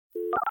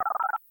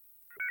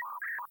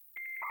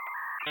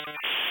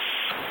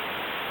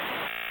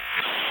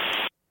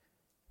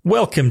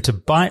Welcome to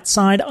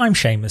Byteside. I'm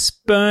Seamus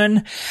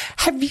Byrne.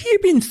 Have you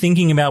been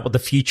thinking about what the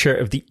future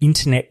of the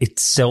internet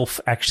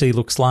itself actually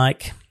looks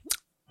like?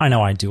 I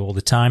know I do all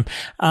the time.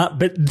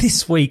 But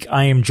this week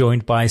I am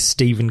joined by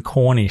Stephen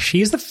Cornish.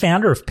 He is the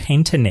founder of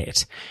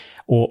Pentanet,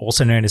 or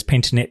also known as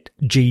Pentanet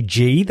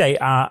GG. They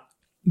are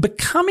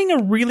becoming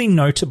a really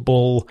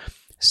notable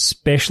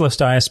specialist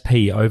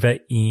ISP over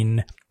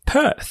in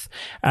Perth.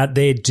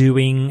 They're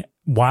doing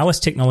wireless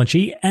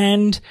technology,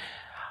 and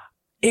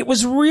it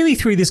was really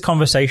through this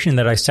conversation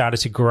that I started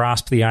to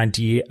grasp the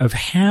idea of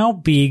how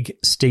big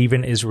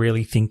Stephen is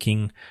really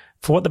thinking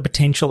for what the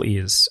potential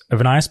is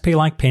of an ISP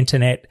like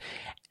Pentanet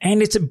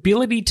and its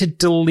ability to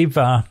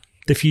deliver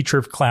the future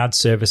of cloud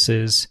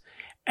services,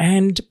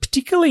 and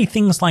particularly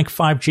things like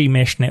 5G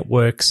mesh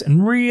networks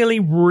and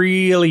really,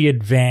 really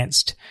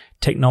advanced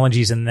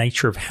technologies and the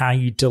nature of how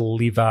you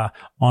deliver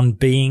on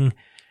being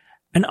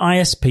an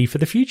ISP for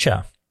the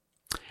future.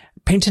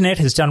 Pentanet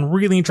has done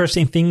really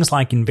interesting things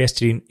like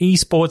invested in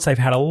esports. They've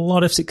had a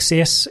lot of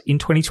success in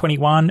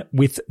 2021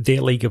 with their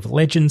League of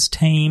Legends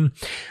team.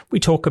 We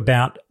talk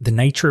about the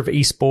nature of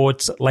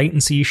esports,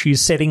 latency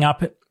issues, setting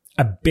up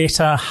a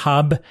better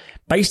hub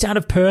based out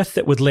of Perth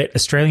that would let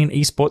Australian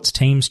esports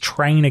teams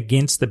train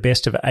against the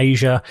best of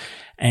Asia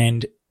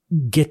and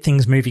get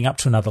things moving up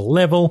to another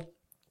level,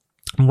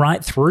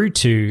 right through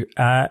to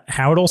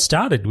how it all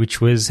started,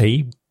 which was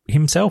he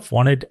himself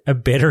wanted a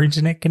better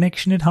internet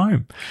connection at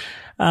home.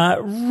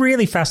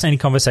 Really fascinating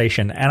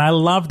conversation. And I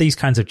love these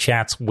kinds of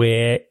chats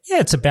where,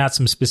 it's about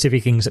some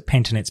specific things that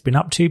Pentanet's been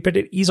up to, but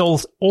it is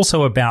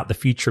also about the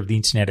future of the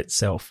internet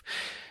itself.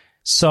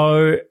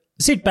 So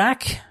sit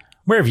back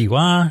wherever you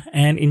are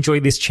and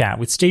enjoy this chat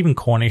with Stephen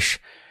Cornish,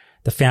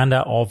 the founder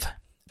of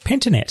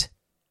Pentanet.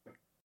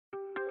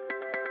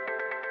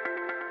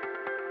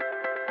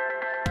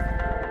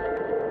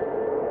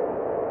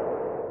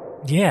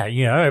 Yeah,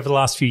 over the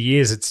last few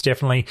years, it's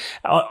definitely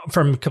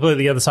from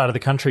completely the other side of the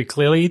country,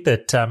 clearly,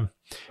 that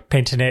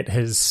Pentanet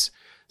has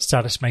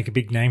started to make a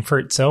big name for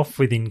itself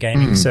within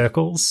gaming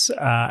circles.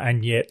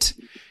 And yet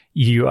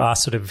you are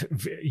sort of,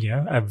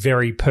 a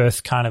very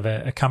Perth kind of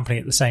a company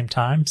at the same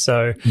time.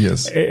 So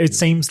yes, it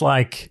seems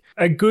like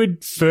a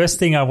good first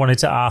thing I wanted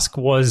to ask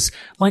was,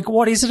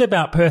 what is it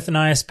about Perth and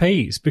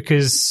ISPs?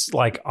 Because,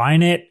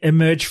 iNet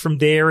emerged from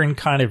there and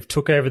kind of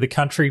took over the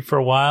country for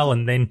a while,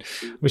 and then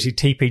obviously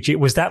TPG.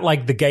 Was that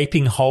the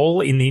gaping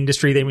hole in the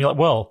industry? Then we're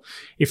well,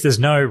 if there's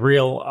no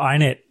real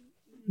iNet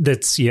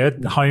that's,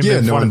 home.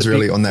 Yeah, no one's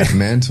really on that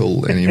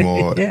mantle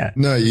anymore. Yeah.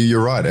 No,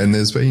 you're right. And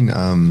there's been,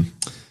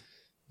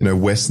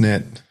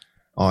 Westnet,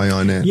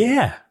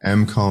 iiNet,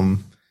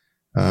 Amcom,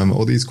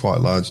 all these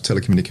quite large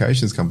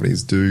telecommunications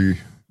companies do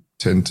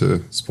tend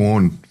to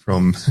spawn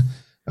from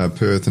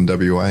Perth and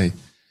WA.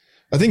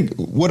 I think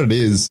what it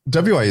is,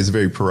 WA is a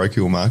very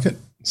parochial market.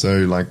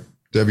 So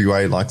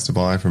WA likes to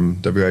buy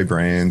from WA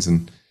brands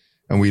and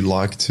we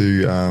like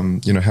to,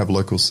 have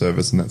local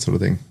service and that sort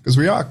of thing. Because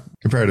we are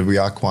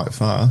quite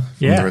far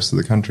from the rest of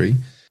the country.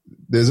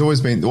 There's always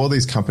been, all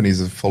these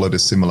companies have followed a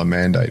similar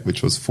mandate,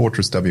 which was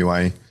Fortress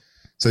WA.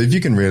 So if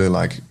you can really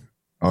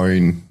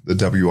own the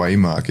WA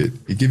market,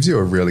 it gives you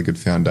a really good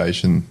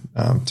foundation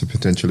to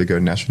potentially go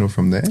national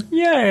from there.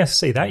 Yeah, I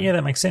see that. Yeah,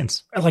 that makes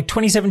sense.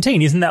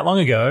 2017 isn't that long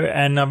ago,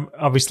 and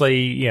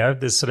obviously,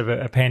 there's sort of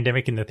a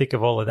pandemic in the thick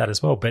of all of that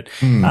as well. But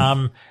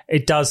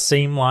it does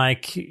seem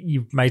like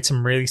you've made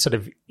some really sort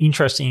of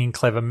interesting and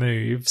clever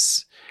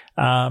moves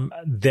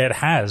that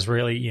has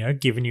really,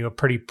 given you a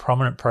pretty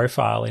prominent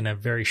profile in a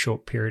very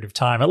short period of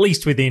time, at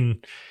least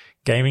within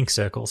gaming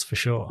circles for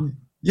sure.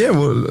 Yeah,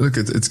 well, look,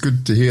 it's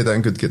good to hear that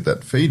and good to get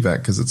that feedback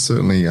because it's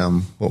certainly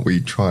what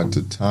we tried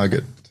to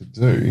target to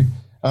do.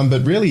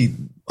 But really,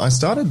 I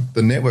started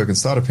the network and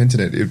started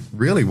Pentanet. It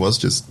really was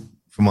just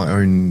for my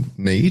own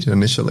need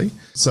initially.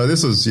 So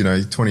this was,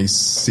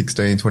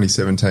 2016,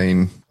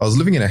 2017. I was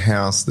living in a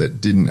house that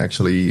didn't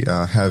actually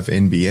have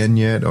NBN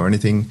yet or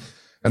anything,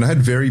 and I had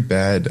very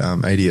bad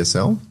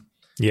ADSL.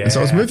 Yeah. And so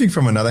I was moving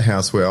from another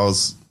house where I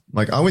was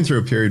I went through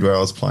a period where I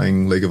was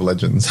playing League of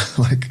Legends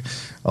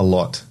a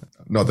lot.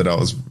 Not that I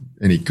was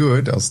any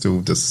good. I was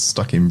still just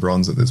stuck in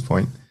bronze at this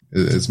point,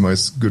 as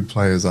most good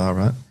players are,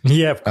 right?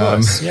 Yeah, of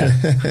course.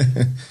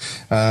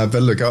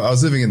 But look, I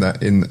was living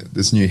in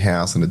this new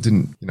house, and it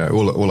didn't.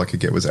 All I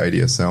could get was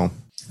ADSL,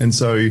 and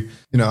so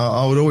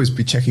I would always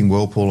be checking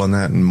Whirlpool on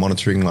that and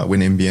monitoring when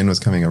NBN was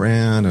coming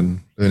around and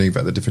learning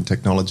about the different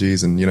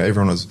technologies, and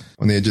everyone was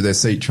on the edge of their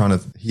seat trying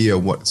to hear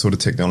what sort of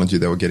technology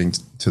they were getting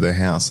to their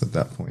house at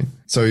that point.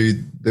 So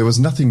there was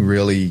nothing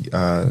really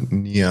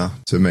near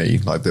to me,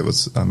 there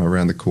was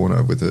around the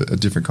corner with a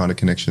different kind of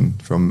connection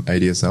from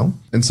ADSL.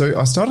 And so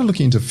I started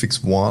looking into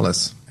fixed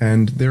wireless,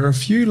 and there are a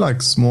few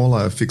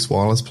smaller fixed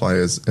wireless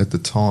players at the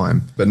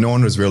time, but no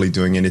one was really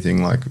doing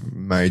anything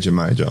major,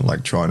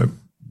 trying to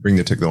bring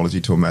the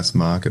technology to a mass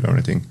market or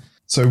anything.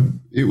 So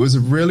it was a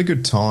really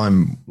good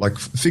time,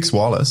 fixed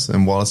wireless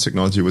and wireless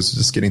technology was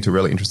just getting to a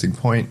really interesting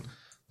point.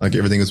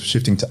 Everything was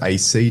shifting to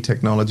AC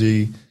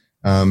technology.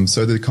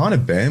 So the kind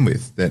of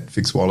bandwidth that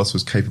fixed wireless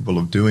was capable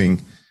of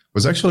doing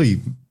was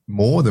actually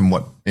more than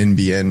what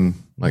NBN,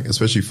 like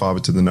especially fiber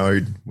to the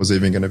node, was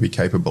even going to be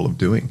capable of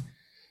doing.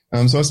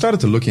 So I started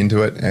to look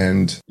into it,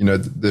 and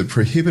the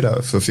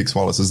prohibitor for fixed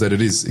wireless is that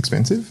it is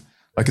expensive.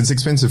 Like, it's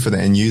expensive for the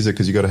end user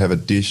because you got to have a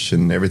dish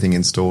and everything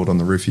installed on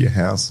the roof of your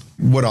house.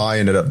 What I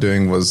ended up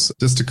doing was,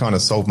 just to kind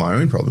of solve my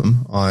own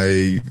problem,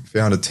 I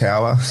found a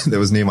tower that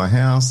was near my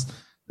house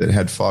that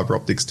had fiber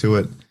optics to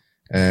it,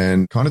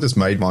 and kind of just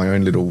made my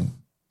own little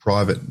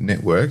private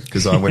network,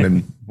 because I went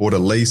and bought a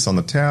lease on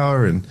the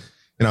tower. And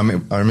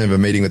I remember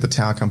meeting with the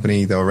tower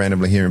company. They were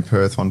randomly here in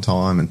Perth one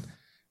time, and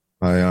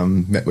I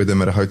met with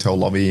them at a hotel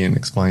lobby and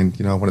explained,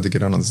 I wanted to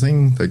get on this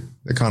thing.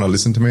 They kind of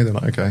listened to me. They're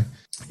like, okay.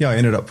 Yeah, I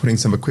ended up putting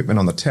some equipment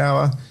on the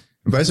tower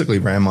and basically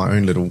ran my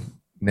own little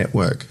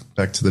network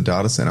back to the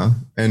data center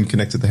and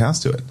connected the house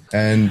to it.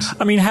 And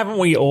I mean, haven't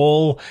we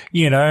all,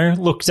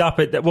 looked up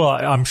at that? Well,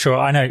 I'm sure,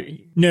 I know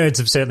nerds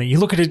have certainly. You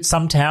look at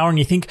some tower and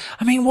you think,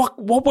 I mean,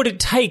 what would it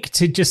take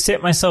to just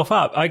set myself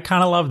up? I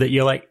kind of love that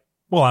you're like,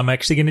 well, I'm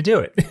actually going to do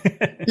it.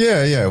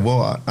 Yeah.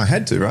 Well, I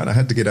had to, right? I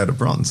had to get out of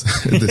bronze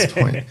at this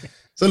point.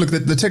 So look,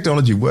 the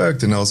technology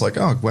worked, and I was like,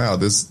 oh, wow,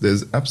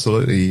 there's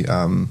absolutely,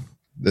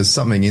 there's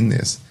something in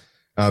this.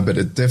 But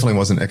it definitely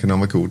wasn't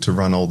economical to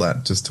run all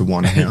that just to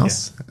one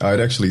house. Yeah. I'd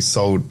actually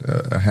sold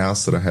a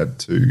house that I had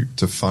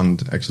to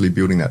fund actually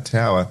building that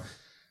tower.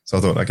 So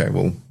I thought, okay,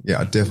 well, yeah,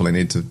 I definitely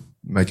need to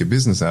make a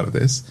business out of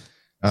this.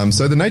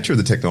 So the nature of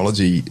the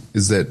technology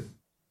is that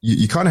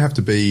you kind of have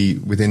to be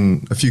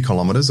within a few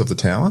kilometers of the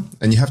tower,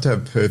 and you have to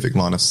have perfect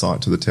line of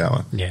sight to the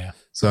tower. Yeah.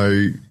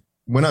 So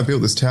when I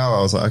built this tower,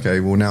 I was like, okay,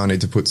 well, now I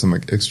need to put some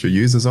extra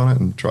users on it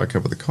and try to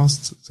cover the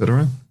costs,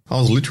 etc. I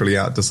was literally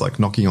out just like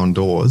knocking on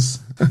doors,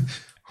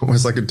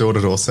 almost like a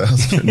door-to-door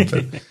salesman,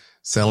 but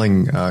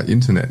selling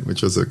internet,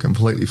 which was a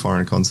completely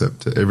foreign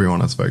concept to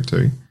everyone I spoke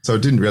to. So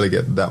it didn't really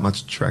get that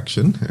much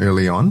traction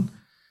early on.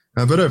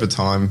 But over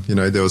time,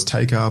 there was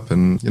take-up,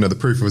 and, the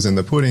proof was in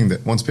the pudding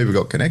that once people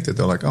got connected,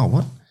 they're like, oh,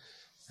 what?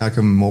 How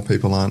come more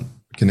people aren't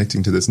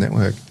connecting to this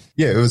network?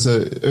 Yeah, it was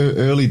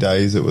early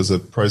days. It was a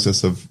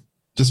process of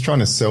just trying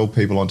to sell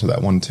people onto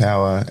that one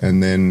tower.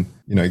 And then,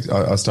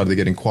 I started to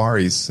get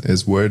inquiries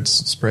as words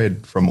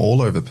spread from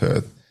all over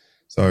Perth.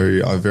 So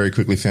I very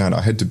quickly found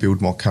I had to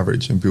build more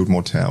coverage and build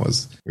more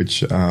towers, which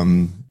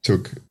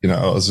took,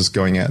 I was just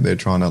going out there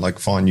trying to like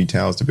find new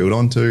towers to build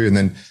onto.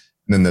 And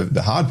then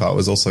the hard part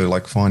was also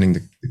like finding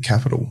the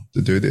capital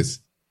to do this.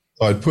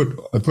 So I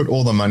put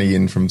all the money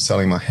in from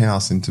selling my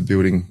house into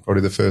building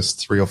probably the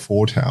first 3 or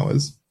 4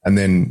 towers. And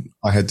then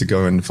I had to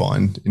go and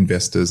find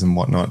investors and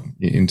whatnot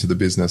into the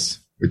business,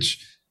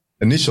 which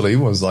initially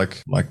was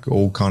like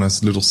all kind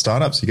of little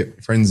startups. You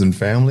get friends and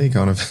family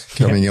kind of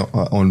coming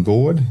on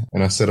board,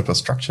 and I set up a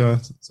structure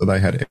so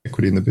they had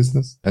equity in the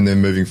business. And then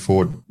moving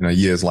forward,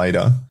 years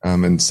later,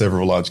 and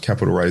several large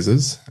capital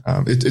raises,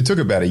 it took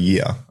about a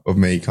year of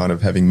me kind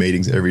of having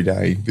meetings every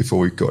day before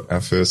we got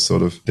our first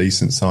sort of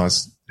decent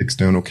sized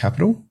external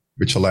capital,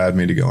 which allowed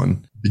me to go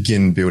and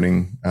begin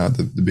building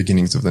the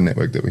beginnings of the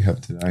network that we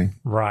have today.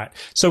 Right.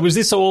 So was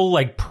this all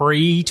like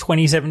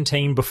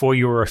pre-2017 before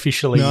you were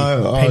officially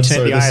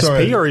pensioning the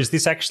ISP, or is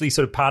this actually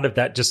sort of part of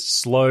that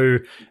just slow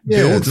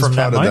build from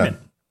that moment?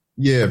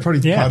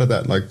 Probably part of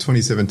that like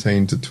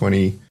 2017 to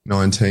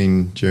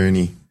 2019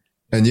 journey.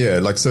 And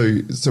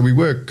so we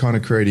were kind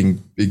of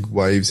creating big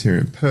waves here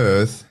in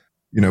Perth.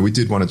 We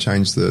did want to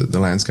change the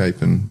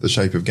landscape and the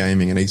shape of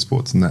gaming and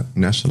esports and that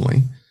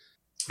nationally.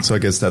 So I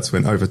guess that's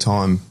when over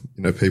time,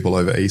 people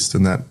over East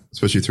and that,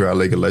 especially through our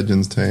League of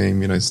Legends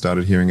team,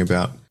 started hearing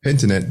about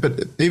Pentanet.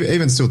 But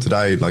even still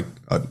today, like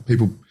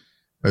people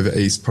over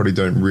East probably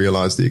don't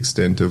realize the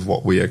extent of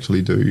what we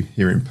actually do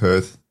here in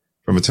Perth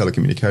from a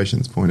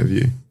telecommunications point of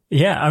view.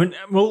 Yeah, I mean,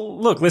 well,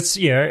 look, let's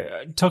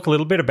talk a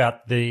little bit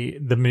about the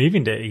move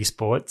into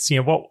esports.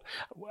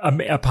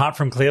 Apart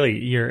from clearly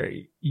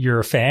you're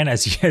a fan,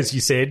 as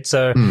you said.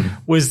 So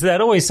was that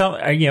always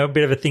a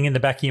bit of a thing in the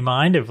back of your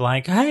mind of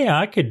like, hey,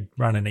 I could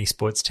run an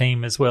esports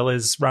team as well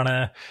as run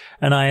an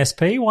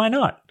ISP? Why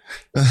not?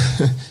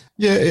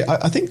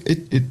 I think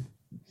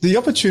the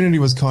opportunity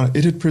was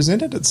it had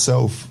presented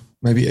itself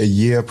maybe a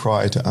year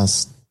prior to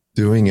us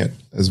doing it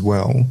as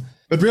well.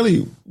 But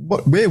really,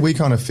 where we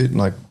kind of fit,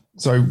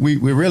 so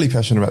we're really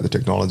passionate about the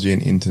technology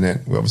and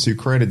internet. We obviously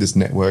created this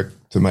network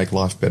to make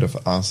life better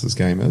for us as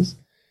gamers,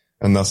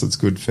 and thus it's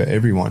good for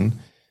everyone.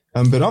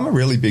 But I'm a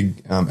really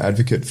big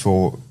advocate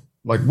for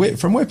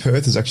from where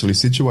Perth is actually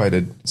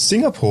situated.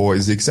 Singapore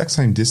is the exact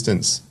same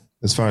distance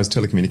as far as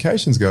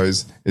telecommunications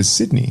goes as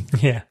Sydney.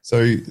 Yeah.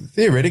 So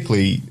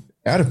theoretically,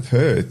 out of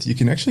Perth, you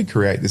can actually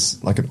create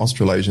this like an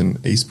Australasian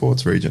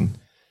esports region.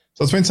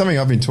 So it's been something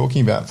I've been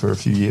talking about for a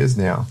few years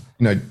now.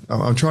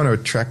 I'm trying to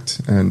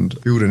attract and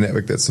build a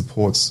network that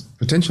supports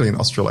potentially an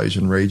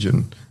Australasian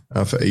region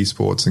for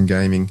esports and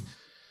gaming.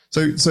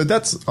 So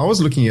I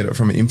was looking at it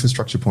from an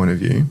infrastructure point of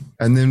view.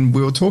 And then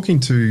we were talking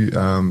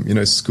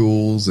to,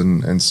 schools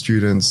and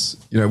students.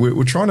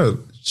 We're trying to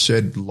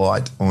shed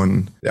light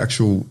on the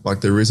actual,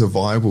 like there is a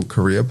viable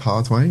career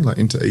pathway like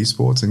into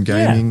esports and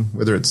gaming,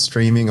 whether it's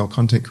streaming or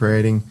content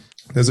creating.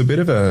 There's a bit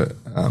of a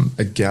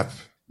gap.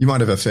 You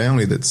might have a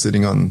family that's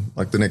sitting on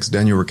like the next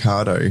Daniel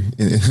Ricciardo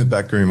in the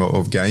back room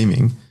of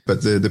gaming,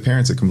 but the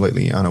parents are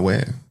completely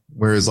unaware.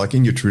 Whereas like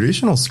in your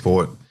traditional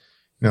sport,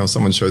 you know, if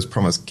someone shows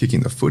promise kicking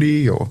the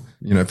footy or,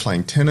 you know,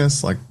 playing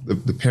tennis, like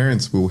the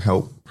parents will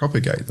help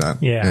propagate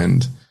that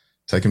and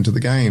take them to the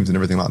games and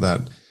everything like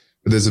that.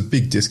 But there's a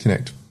big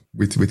disconnect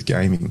with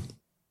gaming.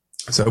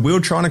 So we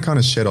were trying to kind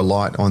of shed a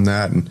light on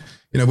that, and,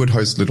 you know, we'd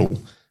host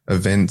little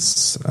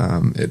events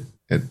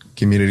at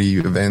community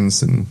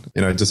events and,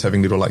 you know, just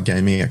having little like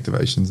gaming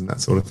activations and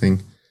that sort of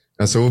thing.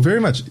 So we're very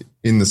much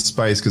in the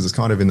space because it's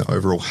kind of in the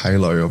overall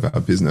halo of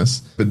our business.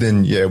 But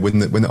then, when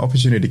the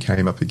opportunity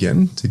came up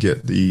again to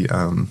get the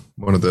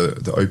one of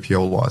the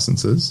OPL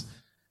licenses,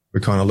 we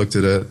kind of looked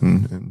at it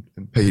and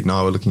Pete and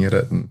I were looking at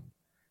it and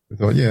we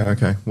thought,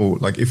 okay, well,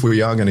 like if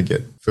we are going to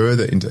get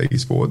further into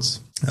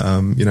esports,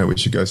 you know, we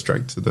should go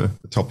straight to the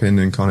top end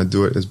and kind of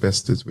do it as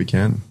best as we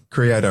can,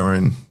 create our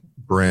own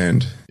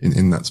brand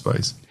in that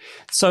space.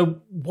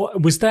 So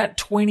what, was that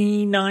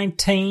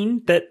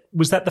 2019?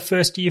 Was that the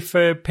first year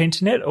for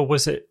Pentanet, or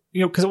was it,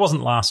 you know, because it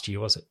wasn't last year,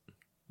 was it?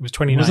 It was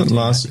 2019. It wasn't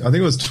last year. I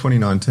think it was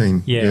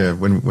 2019. Yeah,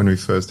 when we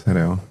first had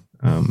our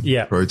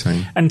pro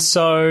team. And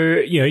so,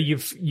 you know,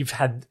 you've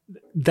had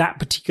that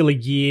particular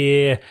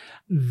year.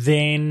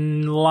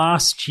 Then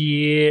last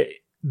year,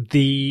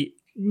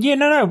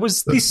 it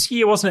was this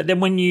year, wasn't it? Then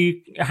when you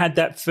had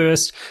that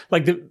first,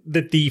 like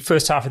the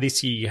first half of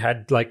this year, you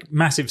had like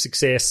massive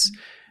success.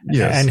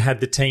 Yes. And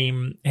had the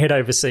team head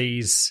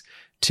overseas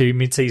to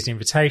mid-season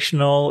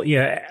invitational.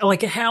 Yeah,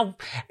 like how,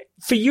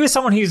 for you as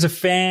someone who's a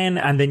fan,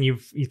 and then you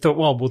thought,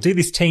 well, we'll do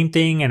this team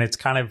thing, and it's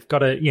kind of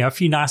got a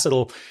few nice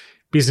little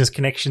business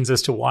connections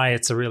as to why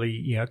it's a really,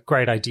 you know,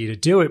 great idea to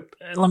do it.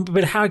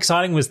 But how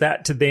exciting was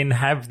that to then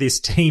have this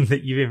team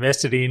that you've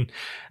invested in,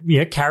 you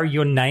know, carry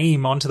your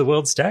name onto the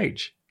world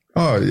stage?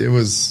 Oh, it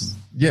was,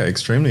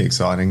 extremely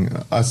exciting.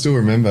 I still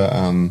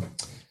remember,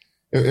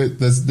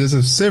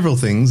 there's several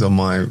things on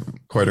my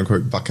quote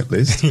unquote bucket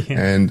list,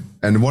 and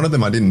one of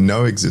them I didn't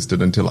know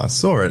existed until I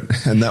saw it,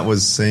 and that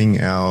was seeing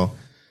our,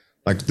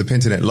 like, the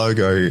Pentanet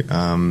logo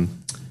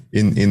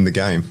in the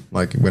game,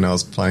 like when I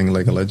was playing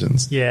League of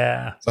Legends.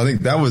 Yeah. So I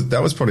think that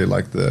was probably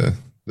like the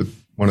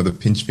one of the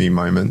pinch me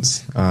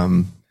moments.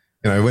 You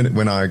know,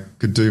 when I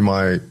could do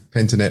my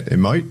Pentanet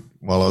emote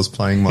while I was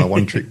playing my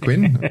one trick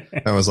Quinn,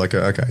 I was like,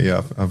 okay,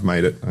 I've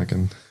made it. I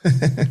can.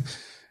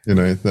 You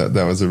know,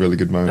 that was a really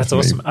good moment. That's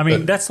awesome. I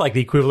mean, that's like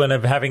the equivalent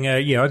of having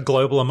a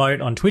global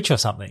emote on Twitch or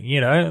something, you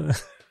know?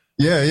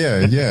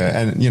 Yeah.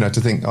 And, you know, to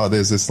think,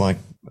 there's this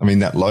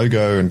that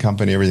logo and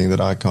company, everything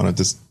that I kind of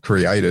just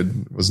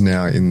created was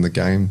now in the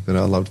game that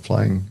I loved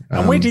playing.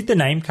 And where did the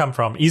name come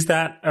from? Is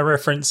that a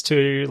reference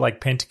to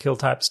like Pentakill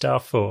type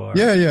stuff or?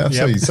 Yeah,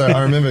 absolutely. Yep. So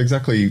I remember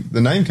exactly, the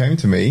name came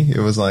to me. It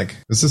was like,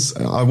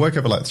 I woke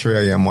up at like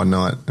 3 a.m. one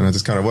night and I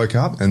just kind of woke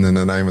up and then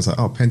the name was like,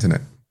 Pentanet.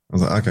 I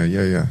was like,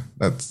 okay,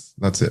 that's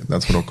it.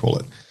 That's what I'll call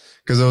it.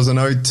 Because there was an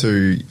ode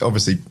to,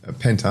 obviously,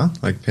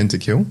 Penta, like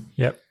Pentakill.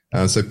 Yep.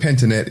 So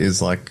Pentanet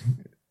is like,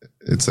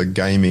 it's a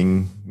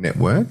gaming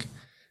network.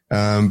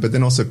 But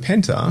then also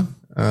Penta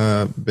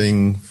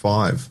being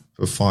 5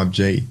 for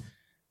 5G,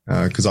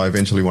 because I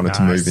eventually wanted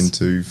to move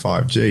into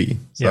 5G.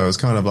 So it was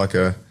kind of like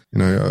a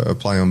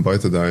play on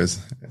both of those.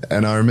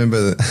 And I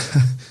remember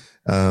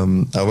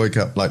I woke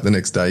up like the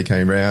next day,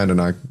 came round and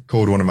I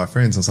called one of my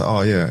friends. I was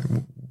like,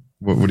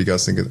 what do you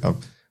guys think? I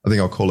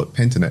think I'll call it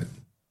Pentanet.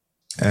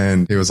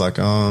 And he was like,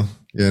 no,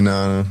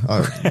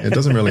 it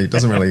doesn't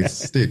really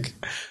stick.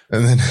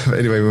 And then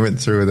anyway, we went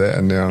through with it,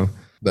 and now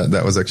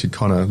that was actually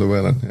Connor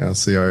Llewellyn, our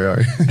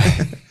COO.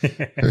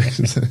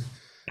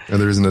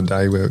 There isn't a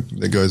day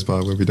that goes by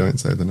where we don't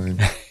say the name.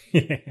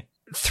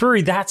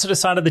 Through that sort of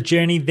side of the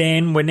journey,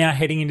 then we're now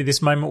heading into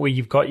this moment where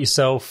you've got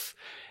yourself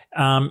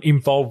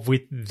involved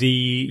with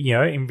the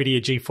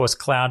NVIDIA GeForce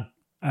Cloud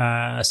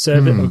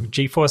server, or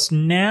GeForce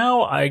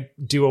Now. I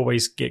do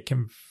always get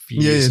confused.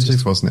 Yeah,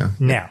 GeForce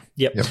Now.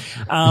 Yep.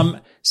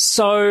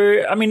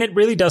 So, I mean, it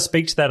really does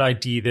speak to that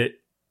idea that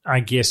I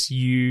guess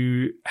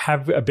you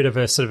have a bit of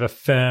a sort of a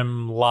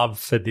firm love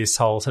for this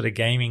whole sort of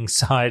gaming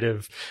side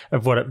of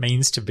what it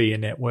means to be a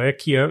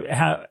network.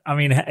 How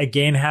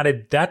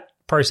did that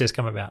process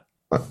come about?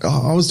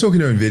 I was talking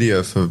to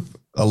NVIDIA for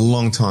a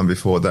long time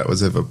before that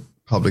was ever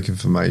public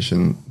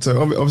information. So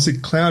obviously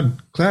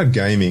cloud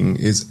gaming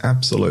is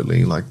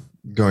absolutely like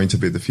going to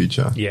be the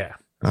future. Yeah.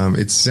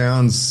 It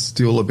sounds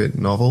still a bit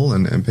novel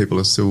and people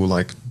are still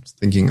like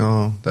thinking,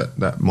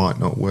 that might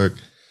not work.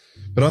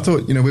 But I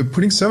thought, we're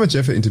putting so much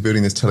effort into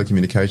building this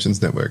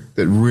telecommunications network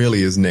that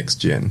really is next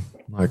gen.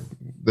 Like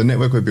the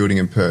network we're building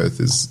in Perth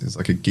is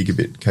like a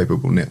gigabit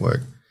capable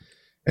network.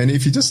 And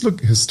if you just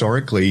look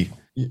historically,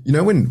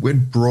 when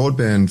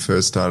broadband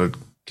first started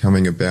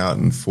coming about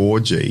in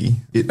 4G,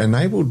 it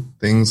enabled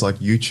things like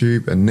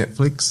YouTube and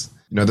Netflix.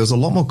 There's a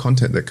lot more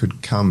content that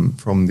could come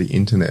from the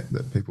internet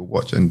that people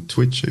watch, and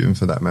Twitch even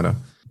for that matter.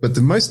 But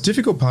the most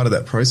difficult part of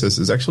that process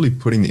is actually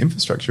putting the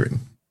infrastructure in.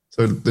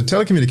 So the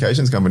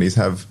telecommunications companies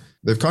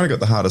they've kind of got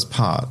the hardest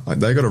part. Like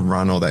they've got to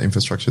run all that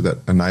infrastructure that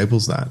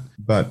enables that.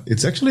 But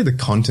it's actually the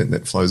content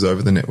that flows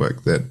over the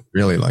network that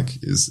really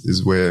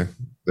is where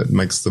that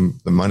makes the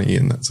money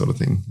and that sort of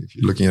thing, if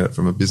you're looking at it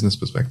from a business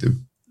perspective.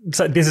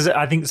 So this is,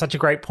 I think, such a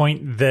great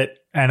point that,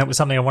 and it was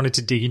something I wanted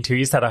to dig into,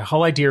 is that a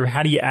whole idea of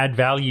how do you add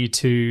value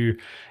to,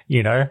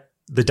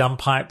 the dumb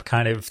pipe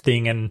kind of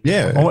thing. And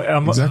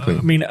exactly.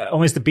 I mean,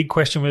 almost the big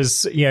question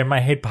was, in my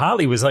head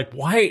partly was like,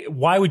 why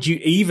would you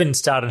even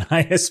start an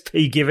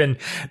ISP given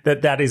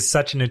that is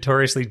such a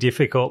notoriously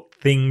difficult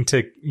thing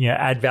to,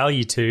 add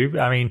value to?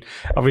 I mean,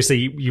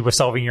 obviously you were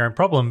solving your own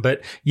problem,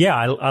 but yeah,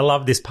 I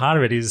love this part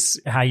of it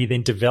is how you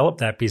then develop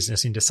that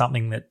business into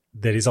something that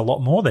is a lot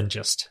more than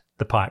just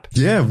the pipe.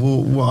 Yeah,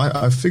 well,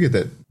 I figured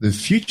that the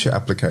future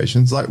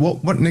applications, like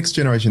what next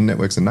generation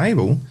networks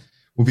enable,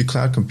 will be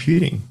cloud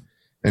computing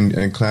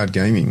and cloud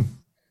gaming.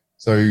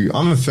 So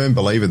I'm a firm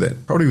believer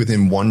that probably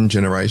within one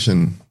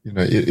generation,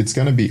 it's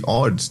going to be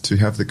odd to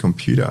have the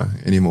computer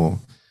anymore.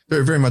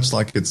 Very, very much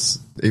like it's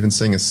even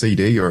seeing a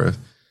CD or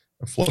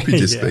a floppy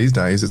disk these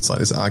days. It's like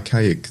this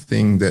archaic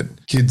thing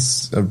that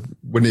kids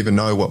wouldn't even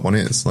know what one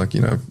is. Like,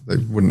 they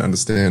wouldn't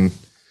understand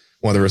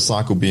why the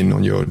recycle bin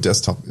on your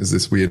desktop is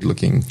this weird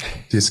looking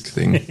disk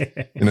thing.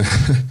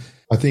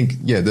 I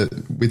think,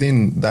 that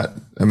within that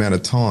amount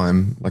of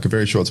time, like a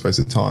very short space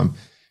of time,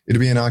 it'd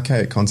be an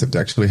archaic concept to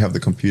actually have the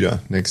computer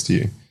next to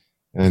you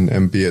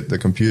and be it the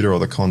computer or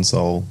the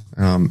console.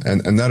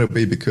 And that'll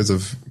be because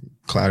of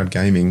cloud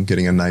gaming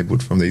getting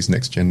enabled from these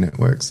next gen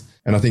networks.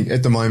 And I think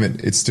at the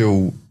moment, it's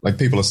still like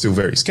people are still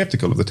very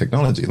skeptical of the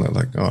technology. They're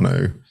like, oh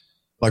no.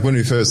 Like when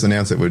we first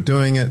announced that we're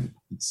doing it,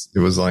 it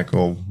was like,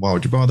 well, why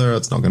would you bother?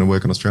 It's not going to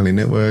work on Australian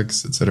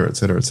networks, et cetera, et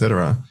cetera, et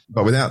cetera.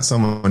 But without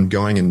someone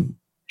going and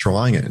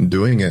trying it and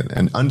doing it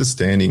and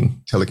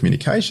understanding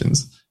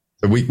telecommunications,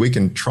 so we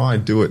can try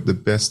and do it the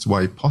best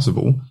way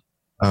possible.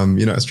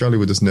 Australia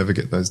would just never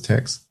get those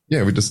techs.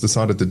 Yeah, we just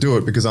decided to do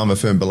it because I'm a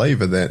firm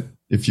believer that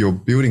if you're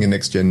building a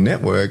next-gen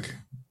network,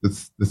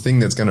 the thing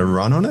that's going to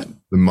run on it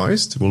the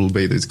most will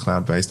be these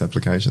cloud-based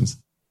applications.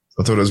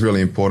 So I thought it was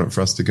really important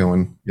for us to go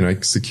and,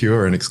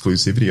 secure an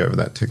exclusivity over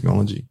that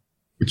technology,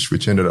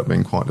 which ended up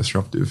being quite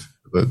disruptive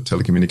for the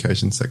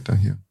telecommunications sector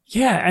here.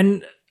 Yeah,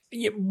 and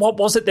what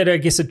was it that I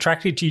guess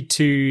attracted you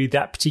to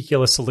that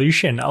particular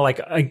solution? Like,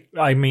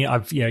 I mean,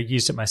 I've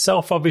used it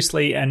myself,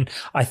 obviously, and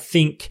I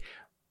think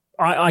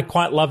I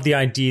quite love the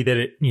idea that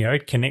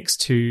it connects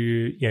to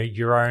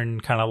your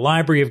own kind of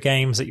library of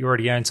games that you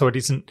already own. So it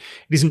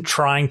isn't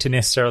trying to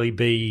necessarily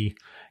be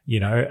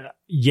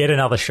yet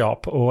another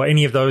shop or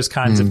any of those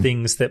kinds of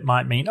things that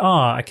might mean,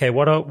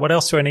 what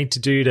else do I need to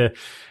do to,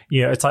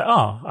 it's like,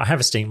 I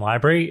have a Steam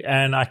library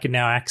and I can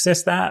now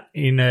access that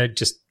in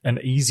just an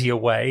easier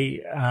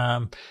way.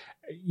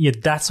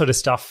 That sort of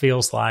stuff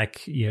feels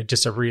like,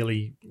 just a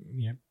really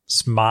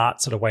smart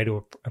sort of way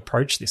to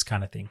approach this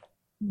kind of thing.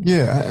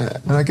 Yeah.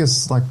 And I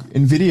guess like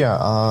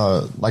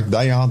NVIDIA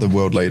they are the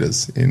world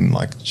leaders in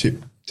like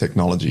chip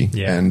technology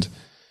and,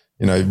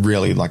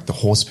 really like the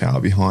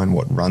horsepower behind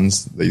what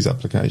runs these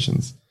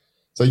applications.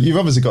 So you've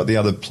obviously got the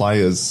other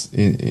players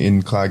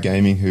in cloud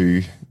gaming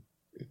who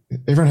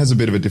everyone has a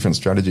bit of a different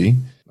strategy.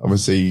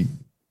 Obviously,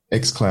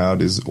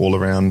 xCloud is all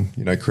around,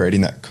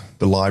 creating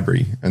the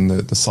library and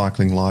the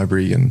cycling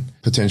library and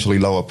potentially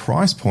lower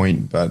price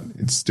point, but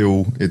it's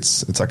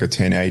like a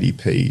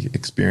 1080p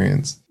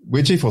experience.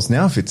 Where GeForce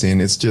Now fits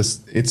in, it's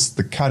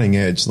the cutting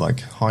edge,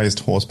 like highest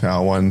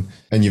horsepower one.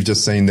 And you've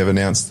just seen they've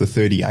announced the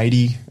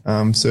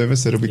 3080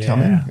 service that'll be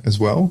coming as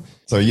well.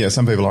 So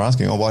some people are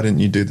asking, why didn't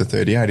you do the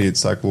 3080?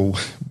 It's like, well,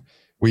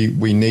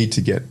 we need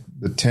to get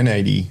the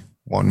 1080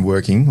 one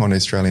working on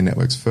Australian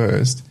networks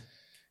first.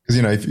 Because,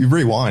 if you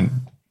rewind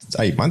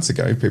 8 months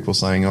ago, people were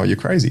saying, you're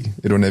crazy.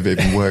 It'll never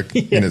even work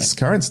in its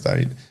current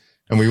state.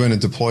 And we went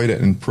and deployed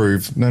it and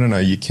proved, no,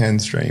 you can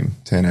stream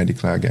 1080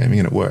 cloud gaming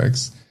and it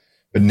works.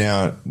 But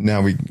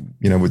now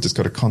we've just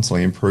got to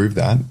constantly improve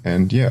that.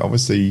 And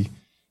obviously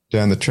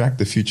down the track,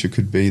 the future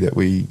could be that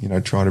we,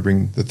 try to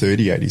bring the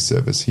 3080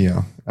 service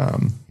here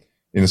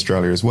in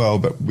Australia as well.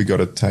 But we got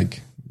to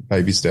take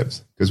baby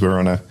steps because we're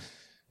on a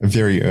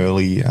very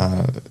early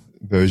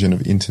version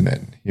of internet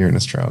here in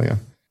Australia.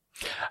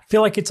 I feel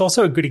like it's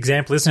also a good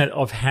example, isn't it,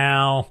 of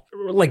how,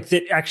 like,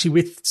 that actually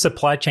with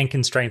supply chain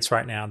constraints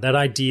right now, that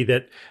idea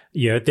that,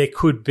 there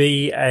could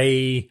be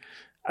a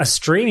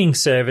streaming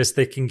service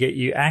that can get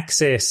you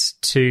access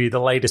to the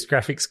latest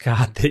graphics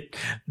card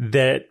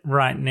that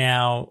right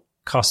now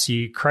costs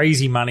you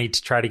crazy money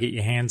to try to get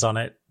your hands on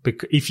it,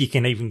 if you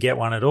can even get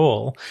one at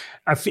all.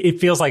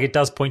 It feels like it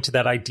does point to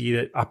that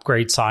idea that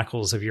upgrade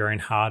cycles of your own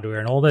hardware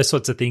and all those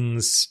sorts of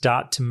things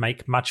start to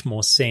make much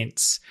more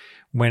sense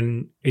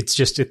when it's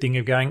just a thing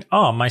of going,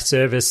 my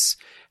service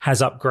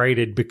has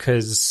upgraded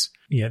because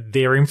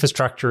their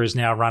infrastructure is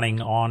now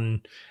running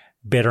on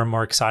better and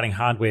more exciting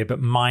hardware,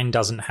 but mine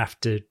doesn't have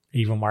to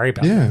even worry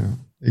about it. Yeah,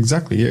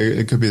 exactly. Yeah,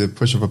 it could be the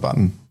push of a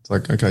button. It's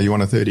like, okay, you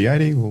want a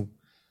 3080? Well,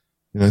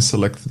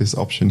 select this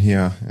option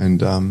here.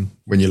 And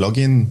when you log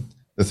in,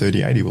 the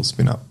 3080 will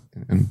spin up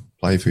and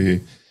play for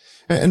you.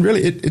 And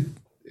really,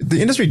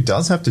 the industry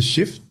does have to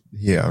shift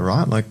here,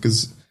 right? Like,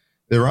 because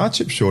there are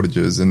chip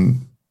shortages,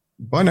 and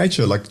by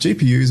nature, like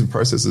GPUs and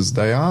processors,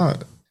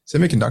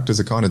 semiconductors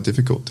are kind of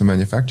difficult to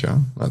manufacture.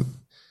 Like,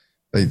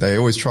 they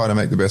always try to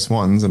make the best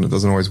ones, and it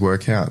doesn't always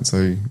work out.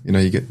 So,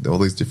 you get all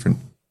these different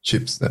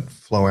chips that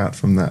flow out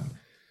from that.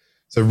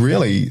 So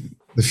really,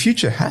 the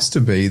future has to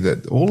be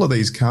that all of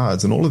these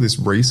cards and all of this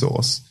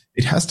resource,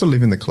 it has to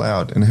live in the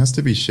cloud and it has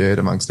to be shared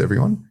amongst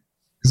everyone,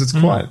 because it's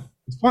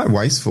quite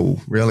wasteful,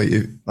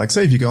 really. Like,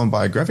 say if you go and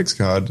buy a graphics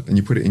card and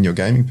you put it in your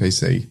gaming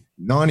PC,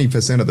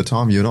 90% of the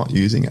time you're not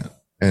using it.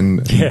 And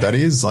that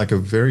is like a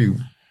very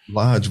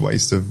large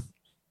waste of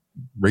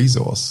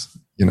resource,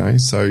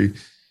 So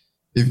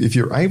if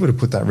you're able to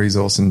put that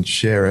resource and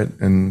share it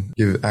and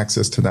give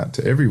access to that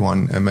to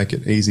everyone and make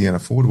it easy and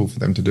affordable for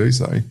them to do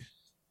so,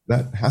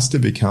 that has to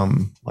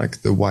become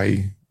like the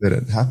way that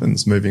it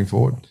happens moving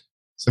forward.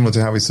 Similar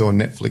to how we saw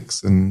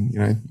Netflix and,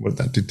 what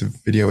that did to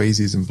Video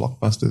Easies and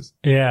Blockbusters.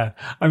 Yeah.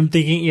 I'm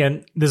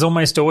thinking, there's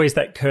almost always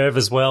that curve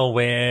as well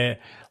where,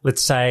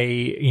 let's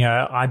say,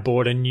 I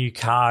bought a new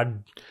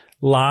card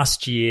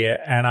last year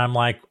and I'm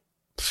like,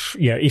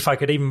 if I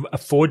could even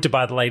afford to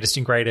buy the latest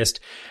and greatest,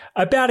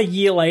 about a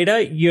year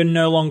later, you're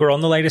no longer on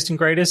the latest and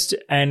greatest.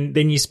 And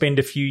then you spend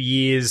a few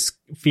years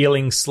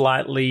feeling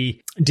slightly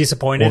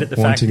disappointed at the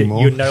fact that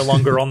you're no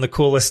longer on the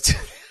coolest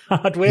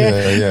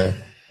hardware. Yeah.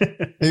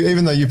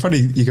 Even though you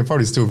could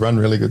probably still run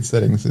really good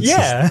settings. It's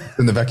just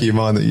in the back of your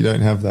mind that you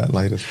don't have that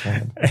latest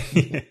card.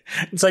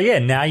 So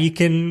now you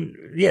can,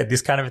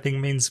 this kind of a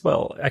thing means,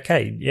 well,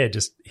 okay,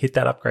 just hit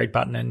that upgrade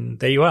button and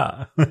there you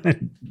are.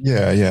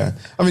 Yeah.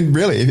 I mean,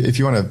 really, if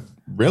you want to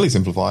really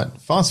simplify it,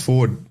 fast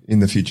forward in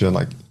the future,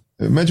 like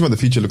imagine what the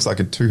future looks like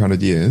in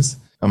 200 years.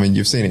 I mean,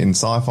 you've seen it in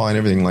sci-fi and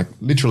everything, like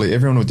literally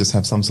everyone would just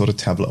have some sort of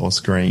tablet or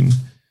screen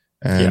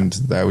and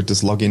they would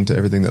just log into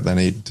everything that they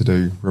need to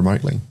do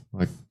remotely.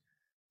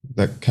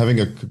 Like having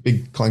a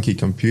big clunky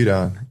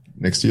computer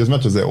next to you, as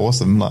much as they're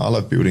awesome, like I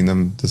love building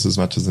them just as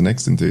much as the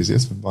next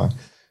enthusiast by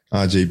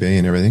RGB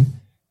and everything,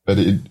 but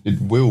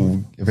it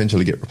will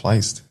eventually get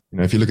replaced.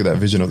 If you look at that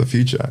vision of the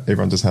future,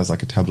 everyone just has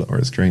like a tablet or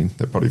a screen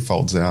that probably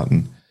folds out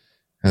and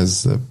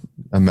has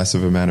a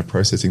massive amount of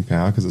processing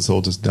power because it's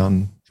all just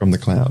done from the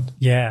cloud.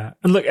 Yeah.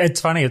 And look,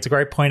 it's funny. It's a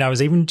great point. I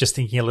was even just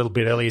thinking a little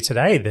bit earlier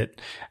today that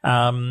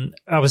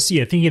I was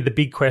thinking of the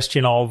big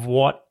question of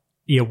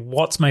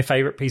what's my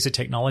favorite piece of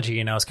technology?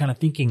 And I was kind of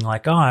thinking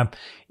like,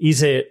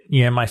 is it,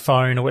 my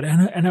phone or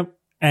whatever?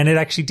 And it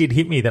actually did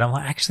hit me that I'm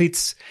like, actually,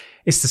 it's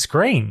the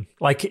screen.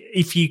 Like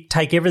if you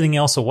take everything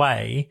else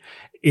away,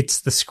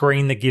 it's the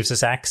screen that gives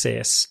us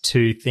access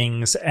to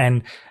things.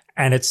 And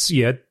it's,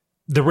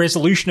 the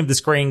resolution of the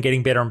screen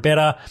getting better and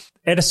better.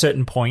 At a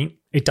certain point,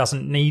 it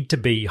doesn't need to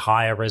be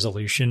higher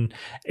resolution.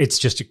 It's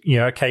just,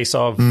 a case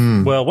of,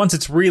 well, once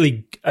it's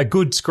really a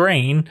good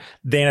screen,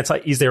 then it's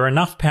like, is there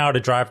enough power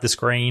to drive the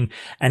screen?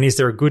 And is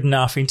there a good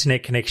enough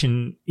internet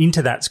connection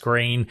into that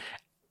screen?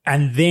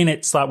 And then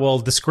it's like, well,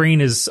 the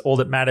screen is all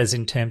that matters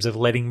in terms of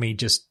letting me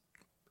just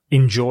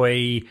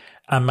enjoy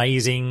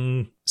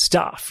amazing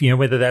stuff,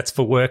 whether that's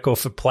for work or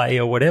for play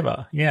or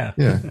whatever. Yeah.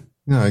 Yeah.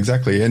 No,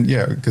 exactly. And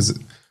because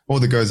all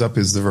that goes up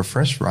is the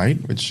refresh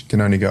rate, which can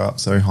only go up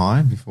so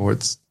high before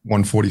it's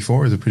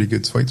 144 is a pretty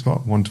good sweet spot,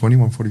 120,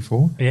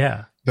 144.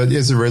 Yeah. But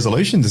as the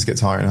resolution just gets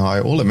higher and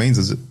higher, all it means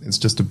is it's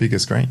just a bigger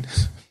screen.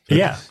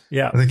 Yeah.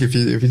 I think if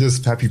you're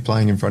just happy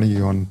playing in front of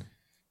you on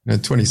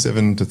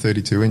 27 to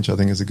 32 inch, I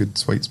think is a good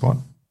sweet spot.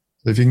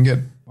 So if you can get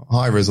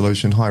high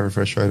resolution, high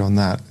refresh rate on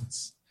that,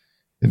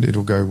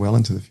 it'll go well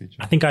into the future.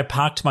 I think I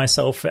parked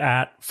myself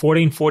at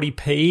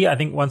 1440p. I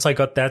think once I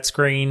got that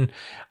screen,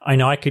 I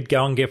know I could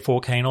go and get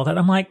 4K and all that.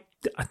 I'm like,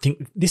 I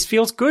think this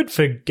feels good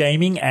for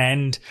gaming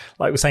and,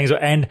 like we're saying,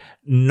 and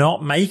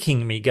not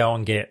making me go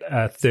and get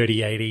a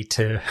 3080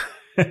 to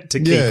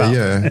keep up.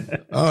 Yeah.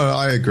 Oh,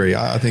 I agree.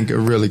 I think a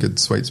really good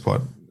sweet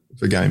spot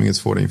for gaming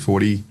is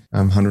 1440,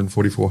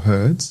 144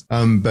 hertz.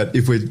 But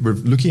if we're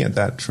looking at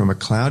that from a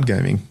cloud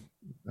gaming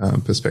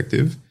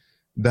perspective,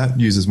 that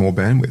uses more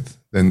bandwidth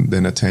than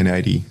a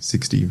 1080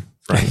 60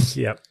 frames.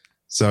 Yep.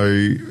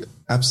 So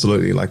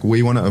absolutely, like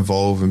we want to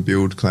evolve and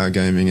build cloud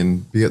gaming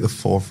and be at the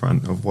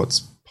forefront of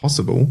what's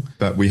possible,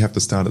 but we have to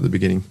start at the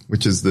beginning,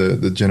 which is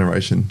the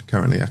generation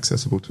currently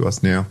accessible to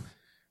us now,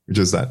 which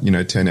is that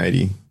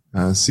 1080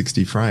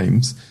 60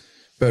 frames.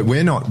 But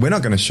we're not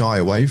going to shy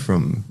away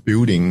from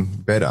building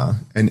better,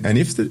 and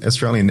if the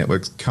Australian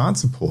networks can't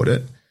support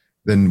it,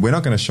 then we're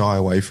not going to shy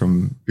away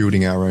from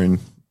building our own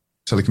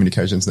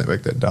telecommunications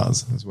network that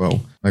does as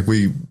well. Like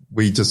we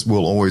just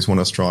will always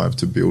want to strive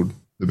to build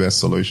the best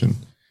solution,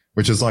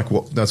 which is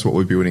that's what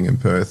we're building in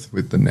Perth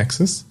with the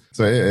Nexus.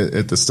 So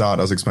at the start,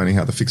 I was explaining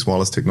how the fixed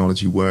wireless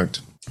technology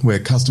worked, where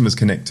customers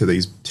connect to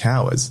these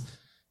towers.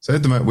 So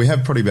at the moment, we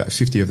have probably about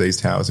 50 of these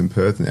towers in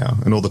Perth now,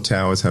 and all the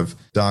towers have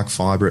dark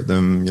fiber at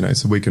them,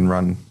 so we can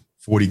run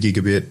 40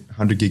 gigabit,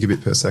 100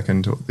 gigabit per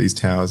second to these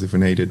towers if we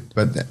needed.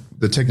 But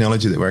the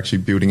technology that we're actually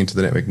building into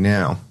the network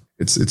now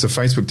It's a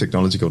Facebook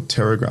technology called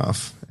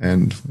Terragraph,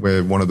 and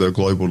we're one of the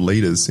global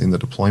leaders in the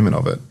deployment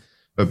of it.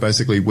 But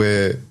basically,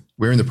 we're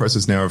in the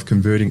process now of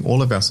converting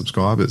all of our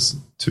subscribers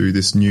to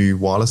this new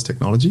wireless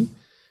technology,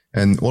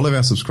 and all of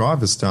our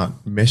subscribers start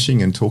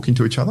meshing and talking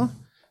to each other.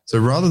 So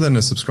rather than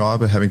a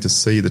subscriber having to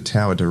see the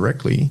tower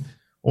directly,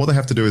 all they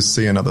have to do is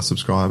see another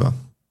subscriber.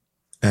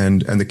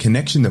 And the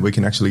connection that we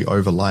can actually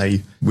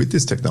overlay with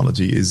this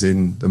technology is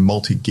in the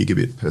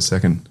multi-gigabit per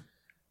second.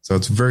 So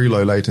it's very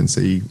low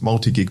latency,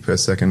 multi-gig per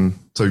second.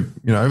 So,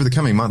 over the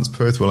coming months,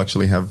 Perth will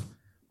actually have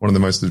one of the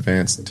most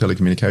advanced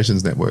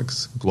telecommunications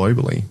networks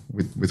globally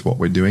with what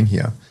we're doing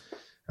here.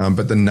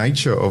 But the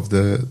nature of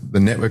the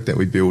network that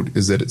we build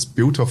is that it's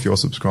built off your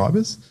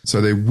subscribers.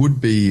 So there would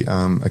be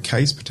a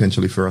case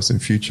potentially for us in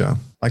future.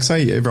 Like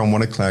say everyone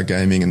wanted cloud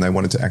gaming and they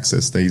wanted to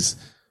access these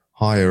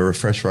higher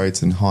refresh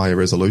rates and higher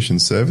resolution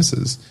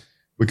services.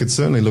 We could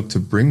certainly look to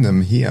bring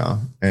them here,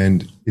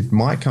 and it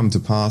might come to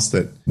pass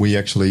that we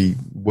actually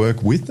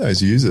work with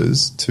those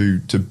users to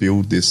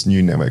build this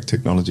new network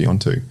technology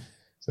onto.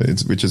 So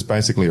which is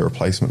basically a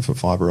replacement for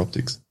fiber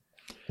optics.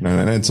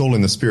 And it's all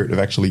in the spirit of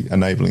actually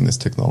enabling this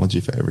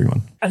technology for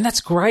everyone. And that's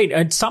great.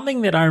 It's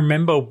something that I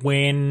remember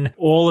when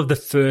all of the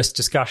first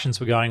discussions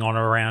were going on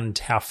around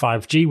how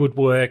 5G would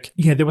work.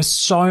 There was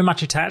so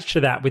much attached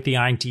to that with the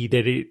idea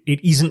that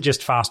it isn't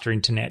just faster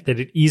internet,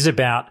 that it is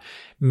about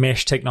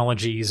mesh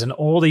technologies and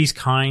all these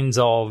kinds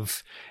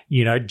of,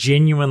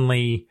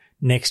 genuinely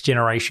next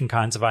generation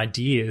kinds of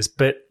ideas.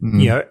 But,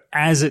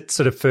 as it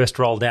sort of first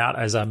rolled out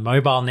as a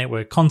mobile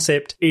network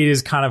concept, it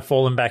has kind of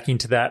fallen back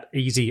into that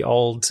easy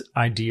old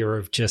idea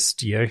of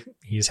just,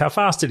 here's how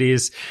fast it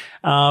is.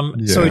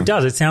 So it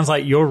does. It sounds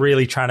like you're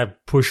really trying to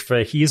push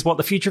for here's what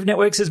the future of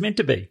networks is meant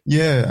to be.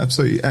 Yeah,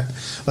 absolutely. I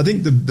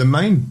think the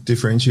main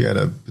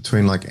differentiator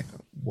between like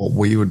what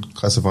we would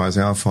classify as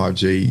our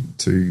 5G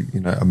to,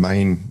 a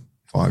main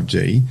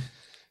 5G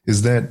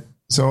is that,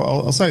 so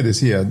I'll say this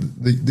here,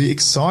 the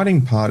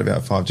exciting part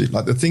about 5G,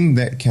 like the thing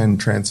that can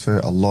transfer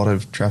a lot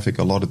of traffic,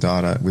 a lot of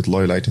data with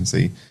low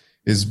latency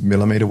is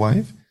millimeter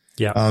wave.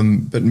 Yeah.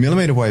 But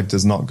millimeter wave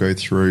doesn't go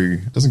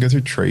through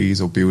trees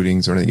or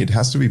buildings or anything. It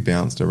has to be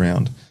bounced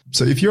around.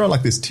 So if you're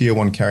like this tier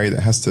 1 carrier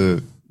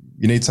that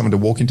you need someone to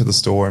walk into the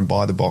store and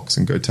buy the box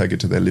and go take it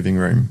to their living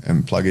room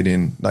and plug it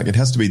in. Like it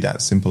has to be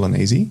that simple and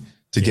easy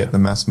to get the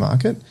mass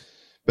market.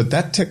 But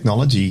that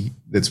technology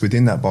that's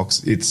within that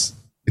box, it's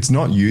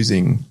not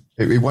using.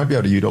 It won't be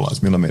able to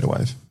utilize millimeter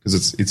wave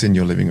because it's in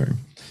your living room.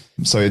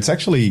 So it's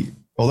actually,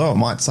 although it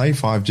might say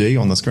 5G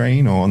on the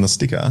screen or on the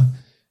sticker,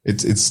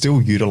 it's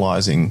still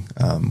utilizing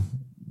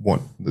what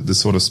the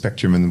sort of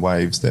spectrum and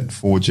waves that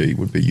 4G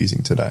would be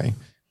using today,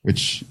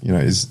 which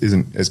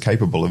isn't as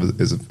capable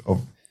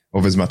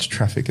of as much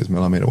traffic as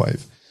millimeter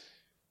wave.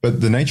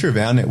 But the nature of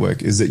our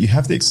network is that you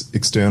have the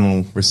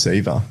external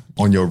receiver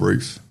on your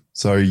roof,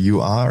 so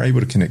you are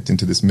able to connect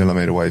into this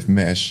millimeter wave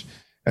mesh.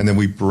 And then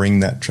we bring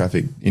that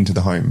traffic into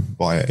the home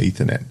via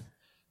Ethernet.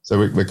 So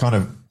we're kind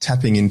of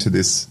tapping into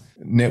this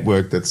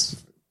network that's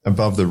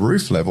above the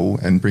roof level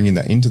and bringing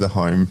that into the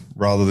home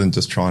rather than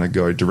just trying to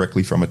go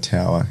directly from a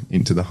tower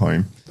into the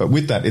home. But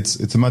with that,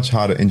 it's a much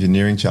harder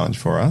engineering challenge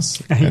for us.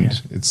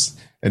 And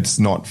it's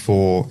not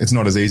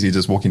as easy as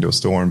just walking to a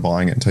store and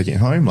buying it and taking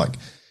it home. Like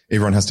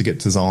everyone has to get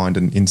designed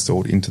and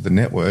installed into the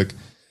network.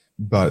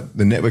 But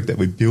the network that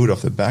we build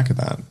off the back of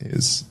that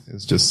is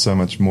just so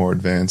much more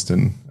advanced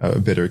and a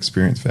better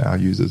experience for our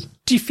users.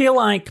 Do you feel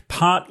like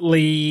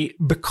partly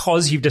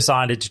because you've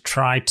decided to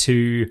try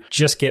to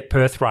just get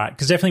Perth right?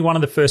 Because definitely one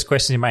of the first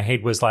questions in my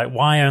head was like,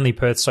 why only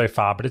Perth so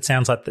far? But it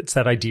sounds like it's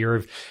that idea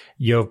of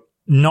you're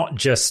not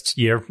just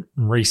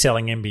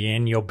reselling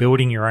NBN, you're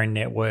building your own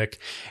network.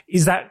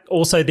 Is that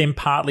also then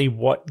partly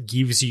what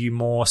gives you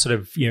more sort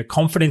of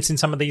confidence in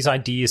some of these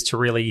ideas to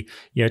really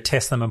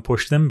test them and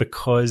push them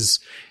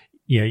because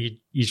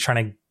you're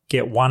trying to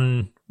get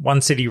one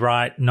city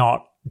right,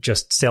 not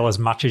just sell as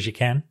much as you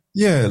can?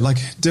 Yeah, like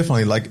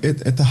definitely. Like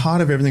at the heart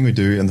of everything we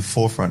do and the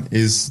forefront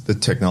is the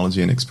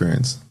technology and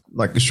experience.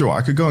 Like, sure,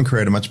 I could go and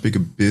create a much bigger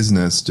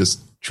business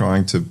just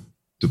trying to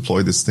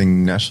deploy this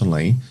thing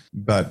nationally,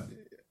 but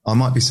I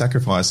might be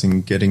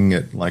sacrificing getting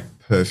it like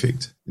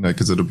perfect,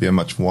 because it'll be a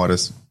much wider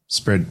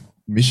spread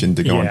mission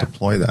to go and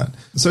deploy that.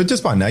 So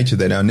just by nature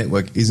that our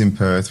network is in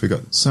Perth, we've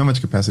got so much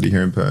capacity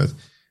here in Perth.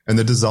 And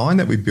the design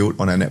that we built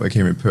on our network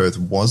here in Perth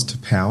was to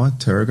power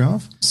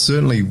Terragraph.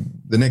 Certainly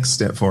the next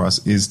step for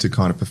us is to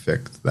kind of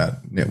perfect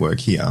that network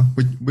here,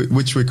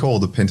 which we call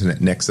the Pentanet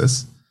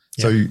Nexus.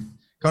 Yep. So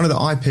kind of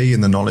the IP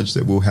and the knowledge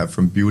that we'll have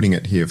from building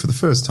it here for the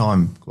first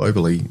time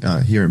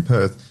globally here in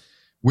Perth,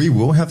 we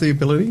will have the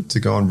ability to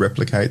go and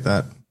replicate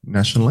that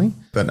nationally.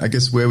 But I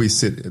guess where we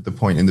sit at the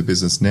point in the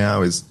business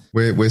now is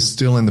we're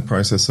still in the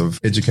process of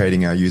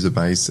educating our user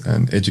base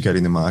and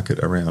educating the market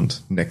around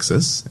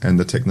Nexus and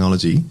the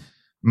technology,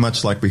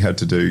 much like we had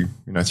to do,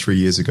 3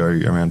 years ago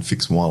around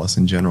fixed wireless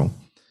in general.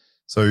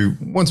 So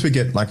once we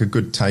get like a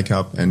good take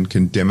up and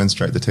can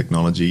demonstrate the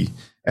technology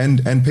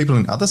and people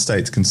in other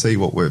states can see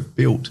what we've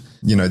built,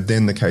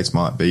 then the case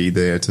might be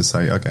there to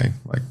say, okay,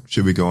 like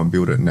should we go and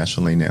build it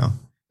nationally now?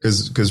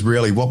 Because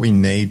really what we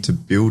need to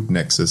build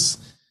Nexus,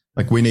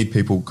 like we need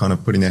people kind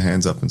of putting their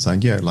hands up and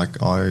saying, yeah,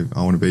 like I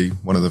want to be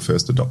one of the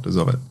first adopters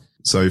of it.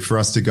 So for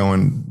us to go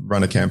and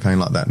run a campaign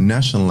like that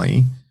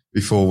nationally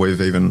before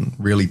we've even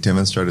really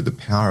demonstrated the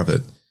power of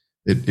it,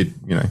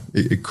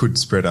 it could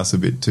spread us a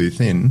bit too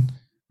thin.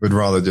 We'd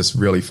rather just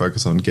really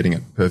focus on getting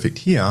it perfect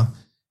here.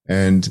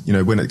 And,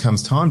 when it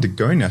comes time to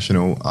go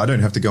national, I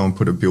don't have to go and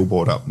put a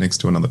billboard up next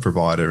to another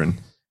provider and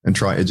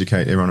try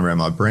educate everyone around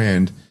my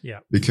brand,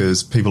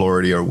 because people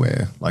already are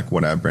aware like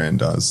what our brand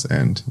does,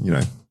 and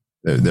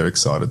they're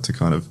excited to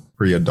kind of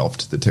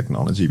pre-adopt the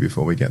technology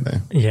before we get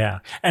there. Yeah,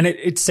 and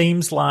it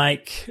seems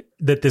like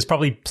that there's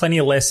probably plenty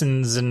of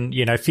lessons and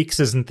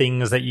fixes and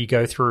things that you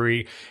go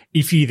through.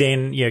 If you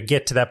then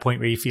get to that point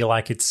where you feel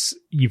like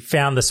you've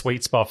found the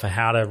sweet spot for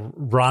how to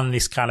run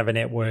this kind of a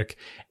network,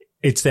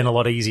 it's then a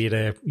lot easier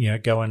to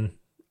go and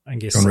I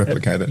guess and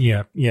replicate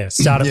it.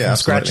 Start it from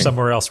scratch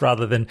somewhere else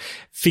rather than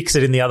fix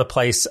it in the other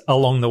place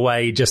along the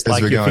way, just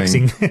as like you're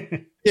fixing.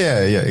 Yeah,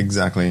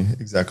 exactly.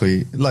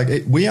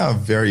 Like we are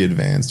very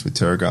advanced with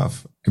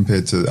Terragraph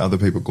compared to other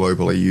people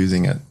globally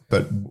using it,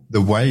 but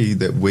the way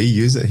that we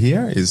use it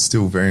here is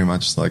still very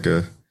much like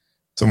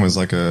it's almost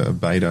like a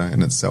beta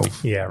in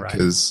itself. Yeah, right.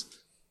 Because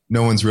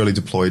no one's really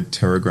deployed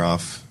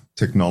Terragraph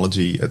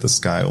technology at the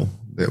scale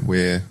that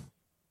we're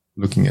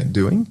looking at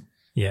doing.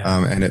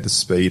 Yeah. And at the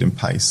speed and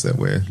pace that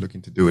we're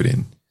looking to do it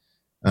in.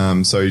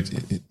 So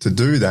to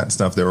do that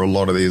stuff, there are a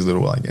lot of these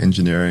little like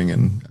engineering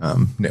and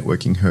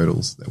networking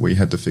hurdles that we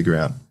had to figure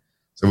out.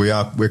 So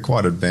we're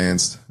quite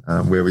advanced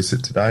where we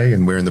sit today,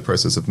 and we're in the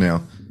process of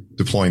now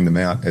deploying them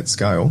out at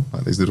scale,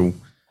 like these little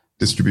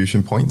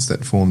distribution points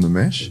that form the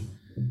mesh.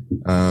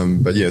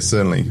 But yeah,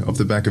 certainly off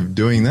the back of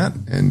doing that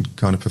and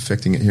kind of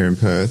perfecting it here in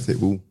Perth, it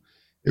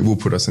will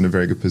put us in a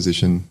very good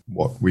position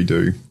what we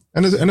do.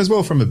 And as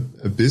well from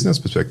a business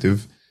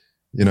perspective,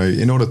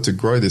 in order to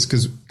grow this,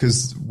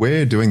 because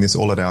we're doing this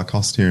all at our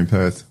cost here in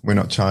Perth, we're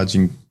not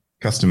charging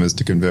customers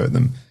to convert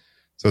them.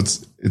 So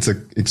it's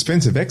an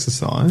expensive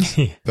exercise,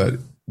 but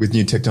with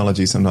new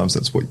technology, sometimes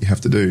that's what you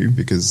have to do,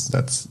 because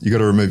you got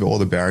to remove all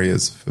the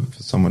barriers for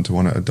someone to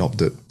want to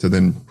adopt it, to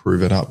then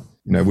prove it up.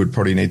 We'd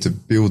probably need to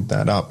build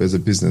that up as a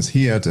business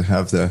here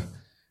to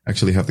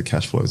actually have the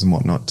cash flows and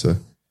whatnot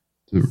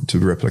to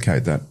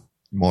replicate that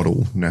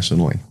model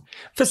nationally.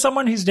 For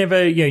someone who's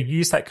never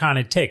used that kind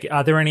of tech,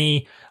 are there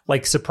any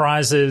like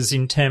surprises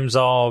in terms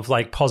of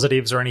like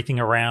positives or anything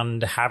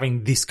around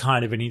having this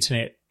kind of an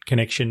internet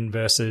connection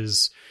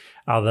versus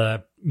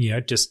other,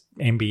 just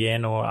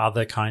NBN or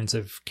other kinds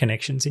of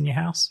connections in your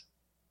house?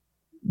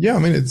 Yeah, I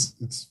mean,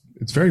 it's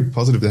very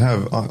positive to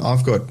have.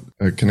 I've got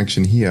a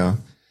connection here.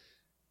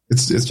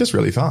 It's just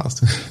really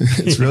fast.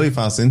 It's really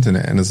fast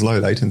internet and it's low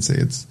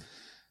latency.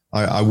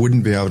 I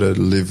wouldn't be able to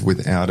live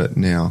without it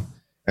now.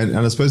 And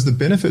I suppose the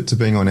benefit to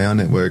being on our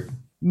network,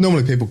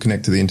 normally people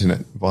connect to the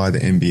internet via the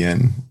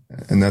NBN,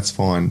 and that's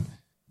fine.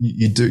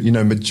 You do,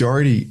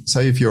 majority,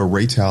 say if you're a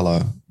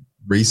retailer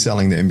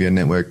reselling the NBN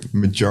network,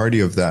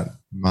 majority of that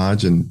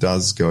margin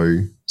does go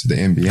to the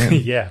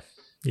NBN.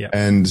 Yeah.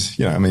 And,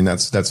 I mean,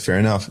 that's fair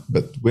enough.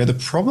 But where the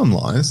problem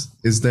lies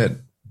is that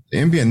the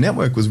NBN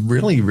network was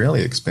really,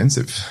 really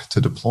expensive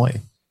to deploy.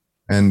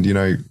 And,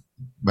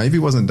 maybe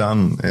wasn't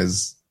done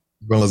as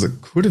well as it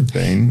could have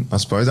been, I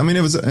suppose. I mean,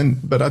 it was,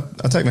 but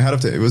I take my hat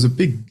off to it. It was a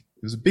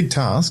big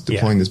task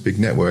deploying this big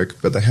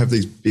network, but they have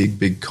these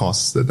big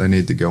costs that they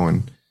need to go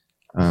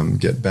and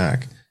get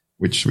back,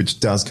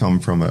 which does come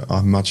from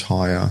a much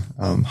higher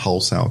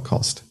wholesale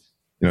cost.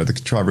 To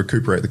try to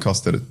recuperate the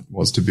cost that it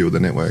was to build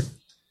the network.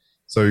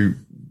 So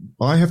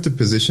I have to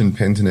position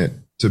Pentanet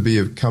to be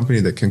a company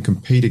that can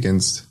compete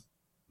against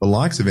the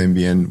likes of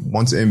NBN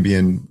once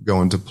NBN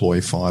go and deploy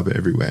fiber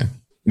everywhere.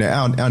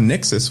 Now, our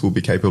Nexus will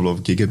be capable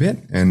of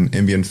gigabit and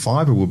NBN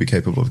fiber will be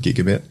capable of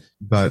gigabit.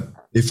 But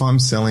if I'm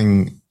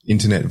selling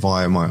internet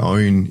via my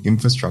own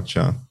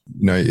infrastructure,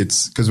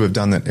 it's because we've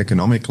done that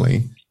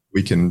economically,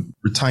 we can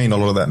retain a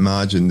lot of that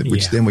margin,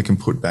 which then we can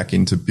put back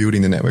into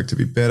building the network to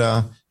be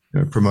better,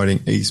 promoting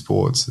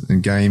esports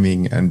and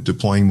gaming and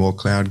deploying more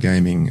cloud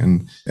gaming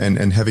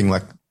and having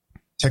like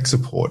tech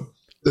support.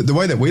 The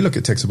way that we look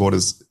at tech support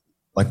is,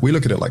 like, we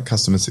look at it like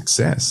customer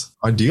success.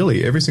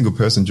 Ideally, every single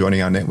person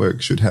joining our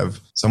network should have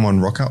someone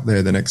rock up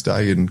there the next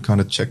day and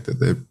kind of check that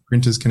their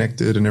printer's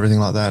connected and everything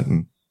like that.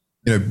 And,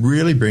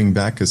 really bring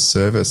back a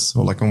service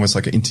or like almost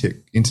like an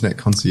internet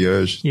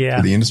concierge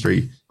to the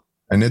industry.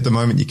 And at the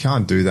moment, you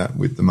can't do that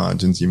with the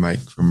margins you make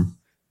from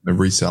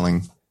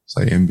reselling,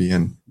 say,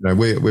 NBN.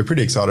 We're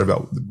pretty excited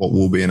about what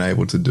we'll be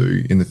able to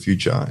do in the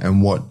future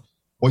and what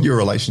your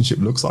relationship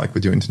looks like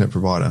with your internet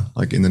provider,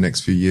 like in the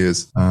next few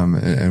years,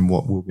 and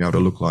what we'll be able to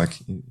look like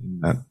in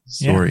that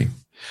story.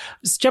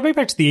 Just jumping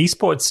back to the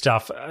esports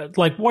stuff,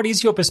 like what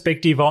is your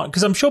perspective on,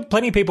 because I'm sure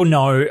plenty of people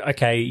know,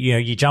 okay,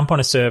 you jump on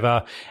a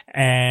server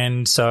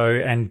and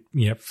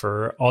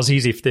for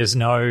Aussies, if there's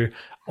no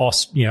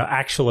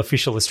actual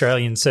official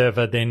Australian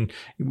server, then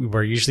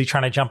we're usually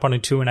trying to jump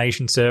onto an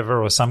Asian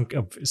server or some,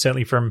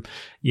 certainly from,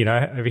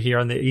 over here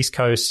on the East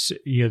Coast,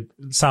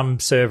 some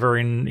server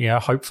in,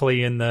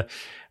 hopefully in the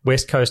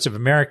west coast of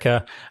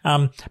America.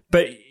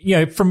 But,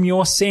 from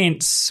your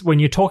sense, when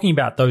you're talking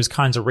about those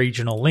kinds of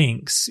regional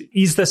links,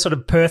 is the sort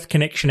of Perth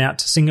connection out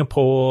to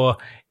Singapore,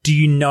 do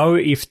you know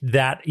if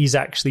that is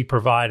actually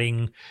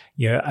providing,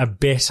 a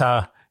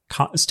better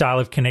style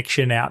of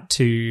connection out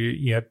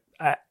to,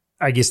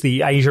 I guess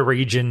the Asia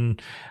region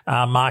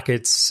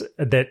markets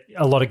that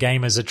a lot of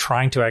gamers are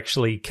trying to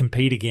actually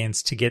compete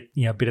against to get,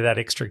 a bit of that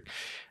extra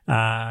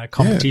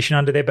competition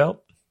under their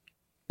belt?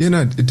 Yeah,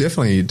 no, it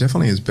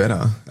definitely is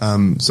better.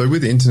 So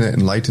with the internet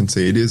and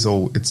latency,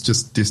 it's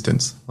just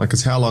distance. Like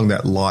it's how long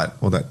that light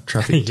or that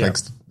traffic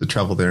takes to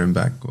travel there and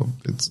back. Or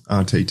it's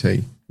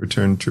RTT,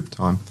 return trip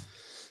time.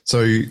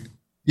 So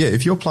yeah,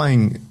 if you're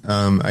playing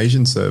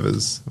Asian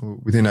servers or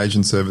within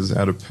Asian servers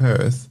out of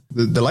Perth,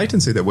 the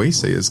latency that we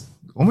see is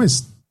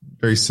almost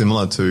very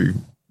similar to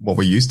what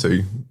we're used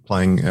to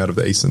playing out of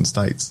the eastern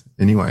states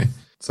anyway.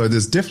 So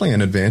there's definitely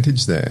an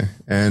advantage there.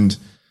 And,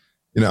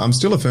 I'm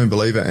still a firm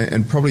believer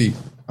and probably,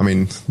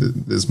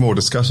 there's more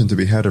discussion to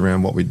be had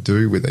around what we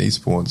do with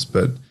esports.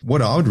 But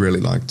what I would really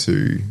like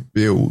to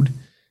build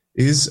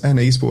is an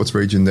esports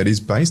region that is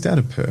based out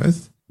of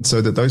Perth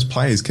so that those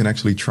players can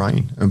actually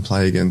train and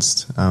play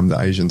against the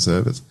Asian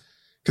servers.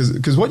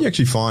 Because what you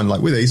actually find,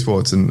 like with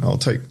esports, and I'll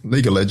take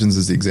League of Legends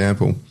as the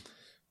example,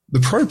 the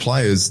pro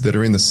players that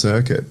are in the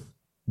circuit,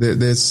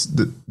 there's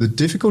the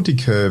difficulty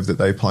curve that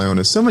they play on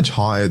is so much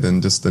higher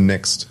than just the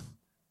next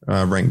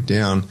rank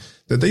down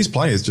that these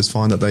players just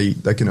find that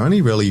they can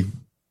only really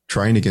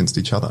train against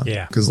each other.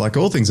 Yeah. Because like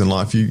all things in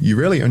life, you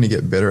really only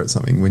get better at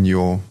something when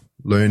you're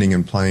learning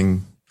and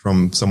playing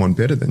from someone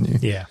better than you.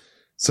 Yeah.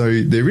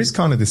 So there is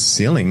kind of this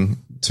ceiling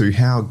to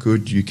how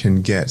good you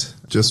can get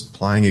just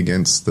playing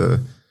against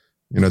the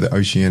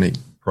oceanic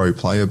pro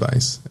player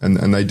base.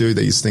 And they do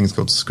these things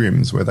called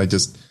scrims where they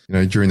just,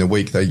 during the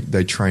week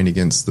they train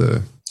against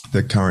the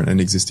current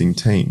and existing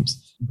teams.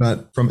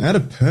 But from out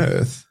of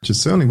Perth, which is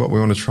certainly what we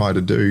want to try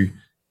to do,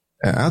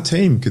 our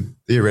team could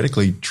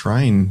theoretically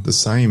train the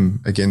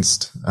same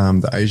against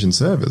the Asian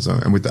servers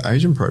and with the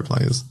Asian pro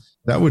players.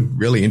 That would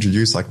really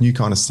introduce like new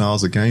kind of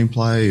styles of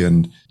gameplay.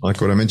 And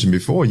like what I mentioned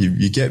before,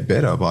 you get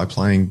better by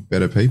playing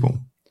better people.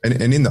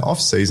 And in the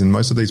off season,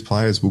 most of these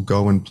players will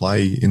go and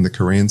play in the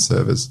Korean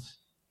servers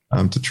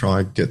to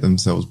try get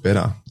themselves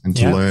better and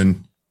to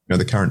learn,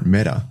 the current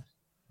meta,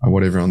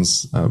 what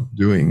everyone's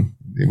doing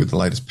with the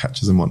latest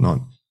patches and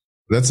whatnot.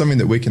 That's something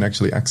that we can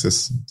actually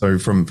access. So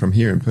from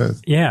here in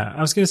Perth. Yeah, I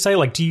was going to say,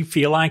 do you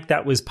feel like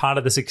that was part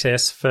of the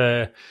success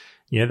for,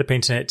 the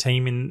Pentanet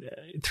team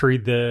through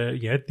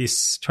the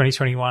this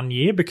 2021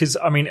 year? Because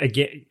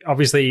again,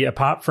 obviously,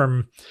 apart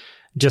from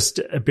just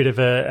a bit of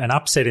an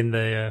upset in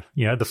the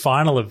the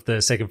final of the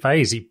second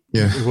phase, we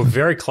were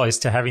very close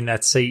to having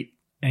that seat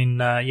in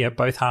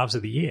both halves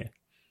of the year.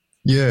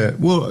 Yeah,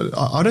 well,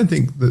 I don't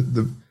think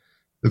the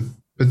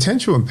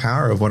potential and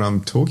power of what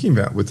I'm talking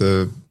about with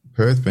the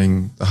Perth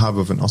being the hub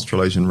of an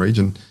Australasian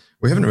region,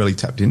 we haven't really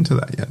tapped into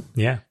that yet.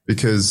 Yeah,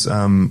 because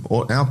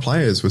our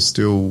players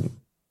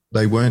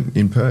they weren't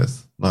in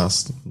Perth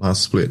last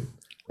split.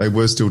 They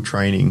were still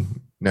training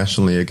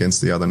nationally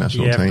against the other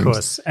national teams. Of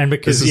course. And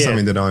because this is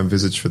something that I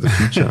envisage for the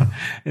future.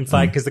 It's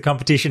like because the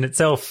competition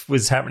itself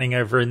was happening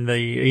over in the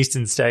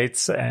eastern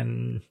states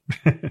and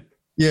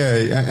yeah,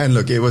 and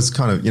look, it was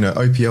kind of,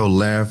 OPL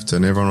left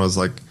and everyone was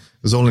like,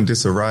 it was all in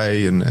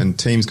disarray and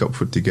teams got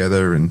put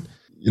together and,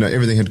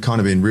 everything had kind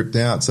of been ripped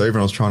out. So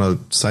everyone was trying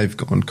to save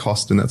on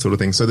cost and that sort of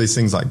thing. So these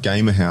things like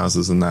gamer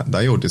houses and that,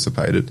 they all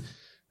dissipated.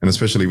 And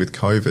especially with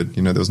COVID,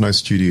 there was no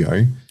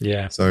studio.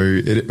 Yeah. So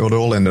it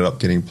all ended up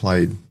getting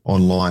played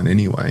online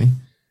anyway.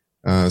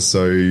 In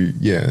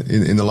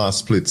the last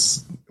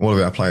splits, all of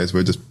our players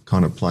were just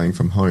kind of playing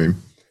from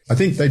home. I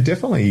think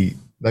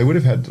they would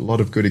have had a lot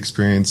of good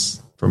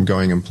experience from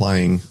going and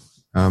playing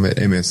at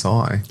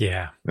MSI.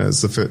 Yeah.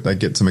 They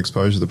get some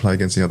exposure to play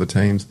against the other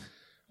teams.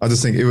 I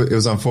just think it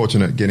was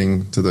unfortunate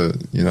getting to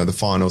the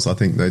finals. I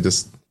think they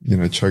just,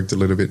 choked a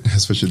little bit,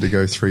 especially to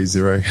go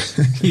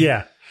 3-0.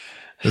 Yeah.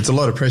 It's a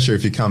lot of pressure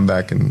if you come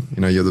back and,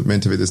 you're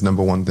meant to be this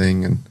number one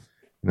thing and,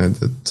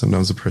 that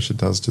sometimes the pressure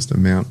does just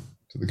amount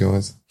to the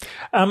guys.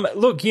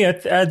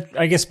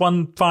 I guess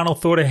one final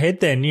thought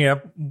ahead then,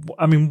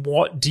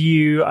 what do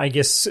you,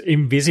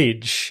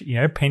 envisage,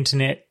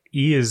 Pentanet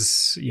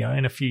is,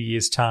 in a few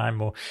years'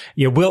 time or,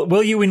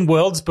 will you win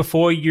Worlds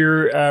before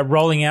you're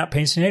rolling out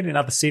Pentanet in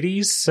other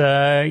cities?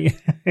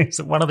 Is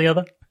it one or the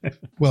other?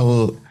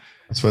 Well,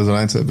 I suppose I'll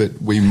answer, but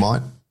we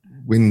might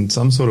win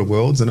some sort of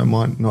Worlds and it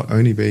might not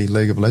only be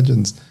League of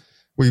Legends.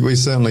 We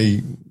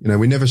certainly,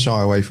 we never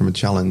shy away from a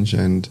challenge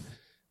and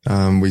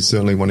we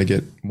certainly want to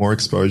get more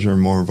exposure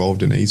and more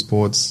involved in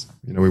esports.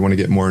 We want to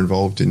get more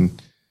involved in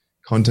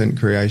content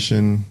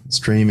creation,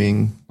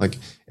 streaming, like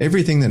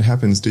everything that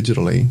happens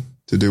digitally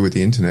to do with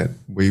the internet,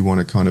 we want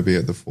to kind of be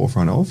at the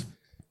forefront of.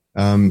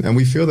 And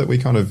we feel that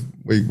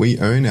we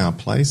own our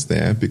place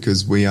there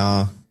because we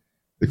are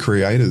the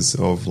creators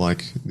of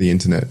like the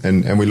internet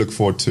and we look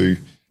forward to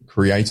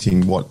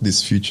creating what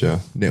this future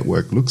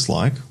network looks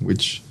like,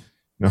 which,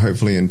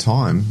 hopefully in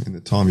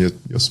the time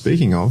you're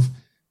speaking of,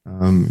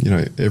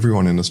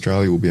 everyone in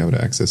Australia will be able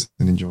to access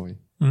and enjoy.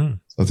 So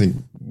I think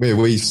where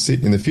we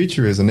sit in the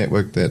future is a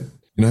network that,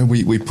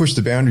 we push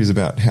the boundaries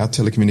about how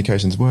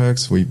telecommunications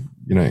works. We,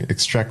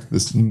 extract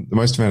the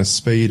most amount of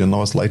speed and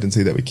lowest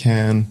latency that we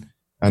can.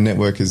 Our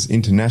network is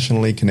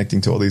internationally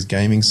connecting to all these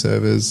gaming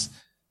servers.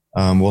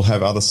 We'll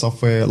have other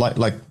software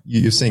like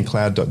you're seeing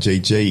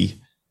cloud.gg.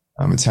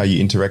 It's how you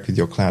interact with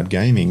your cloud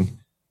gaming.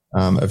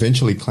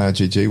 Eventually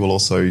cloud.gg will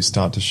also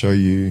start to show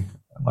you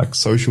like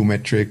social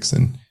metrics,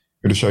 and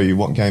it'll show you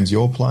what games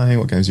you're playing,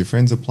 what games your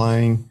friends are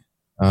playing.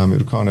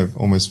 It'll kind of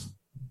almost,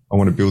 I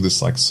want to build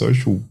this like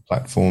social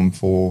platform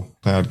for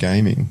cloud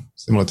gaming,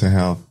 similar to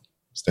how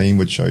Steam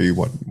would show you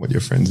what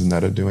your friends and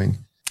that are doing.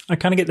 I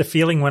kind of get the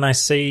feeling when I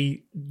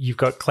see you've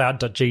got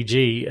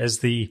cloud.gg as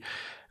the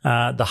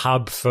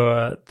hub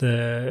for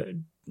the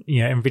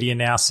NVIDIA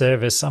Now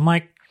service. I'm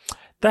like,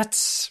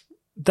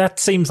 that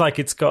seems like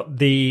it's got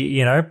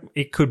the,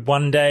 it could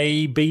one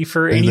day be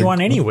for anyone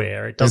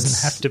anywhere. It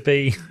doesn't have to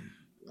be.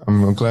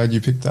 I'm glad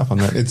you picked up on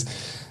that.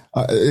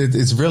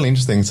 It's really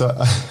interesting. So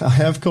I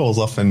have calls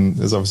often.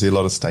 There's obviously a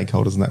lot of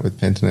stakeholders in that with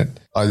Pentanet.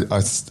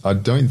 I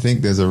don't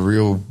think there's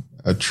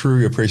a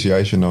true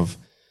appreciation of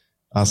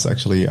us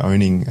actually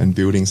owning and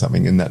building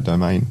something in that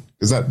domain,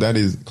 because that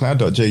is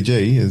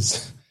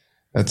cloud.gg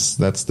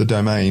that's the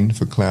domain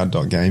for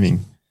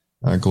cloud.gaming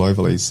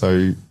globally.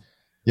 So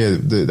yeah,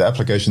 the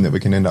application that we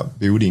can end up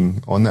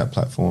building on that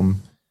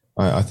platform,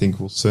 I think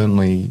will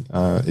certainly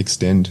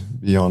extend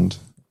beyond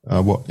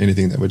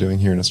anything that we're doing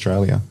here in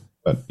Australia.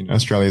 But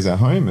Australia is our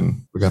home,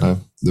 and we've got to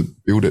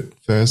build it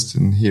first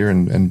and here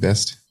and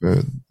best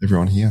for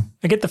everyone here.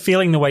 I get the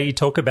feeling the way you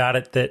talk about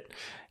it that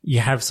you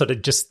have sort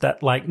of just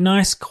that like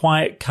nice,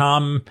 quiet,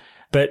 calm,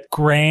 but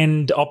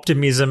grand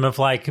optimism of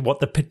like what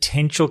the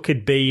potential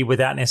could be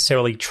without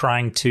necessarily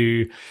trying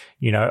to,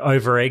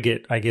 over-egg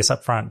it, I guess,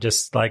 up front,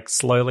 just like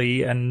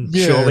slowly and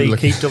surely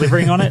keep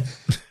delivering on it.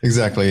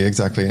 Exactly.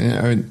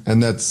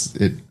 And that's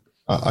it.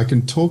 I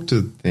can talk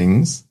to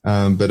things,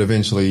 but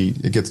eventually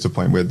it gets to a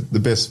point where the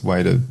best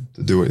way to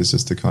do it is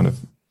just to kind of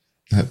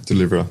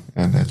deliver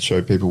and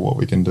show people what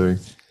we can do.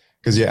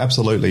 Because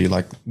absolutely.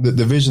 Like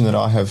the vision that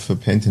I have for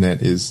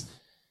Pentanet is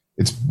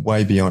it's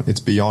way beyond. It's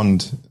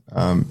beyond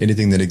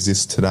anything that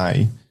exists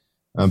today.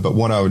 But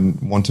what I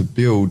would want to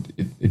build,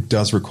 it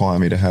does require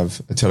me to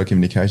have a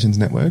telecommunications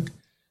network.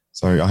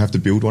 So I have to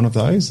build one of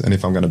those, and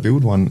if I'm going to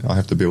build one, I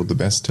have to build the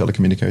best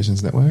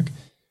telecommunications network.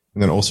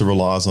 And then it also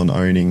relies on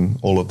owning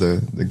all of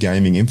the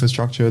gaming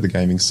infrastructure, the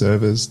gaming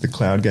servers, the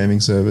cloud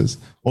gaming servers,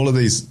 all of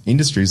these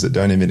industries that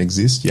don't even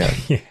exist yet.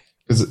 Yeah.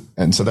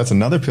 And so that's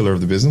another pillar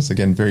of the business.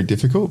 Again, very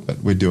difficult, but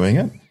we're doing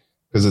it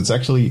because it's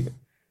actually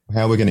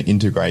how we're going to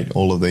integrate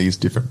all of these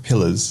different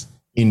pillars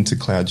into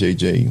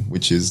cloud.gg,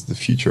 which is the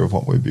future of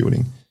what we're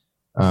building.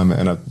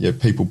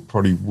 People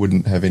probably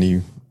wouldn't have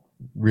any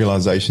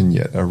realization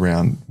yet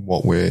around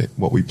what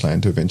we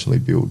plan to eventually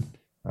build,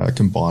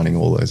 combining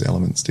all those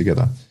elements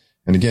together.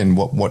 And again,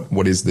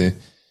 what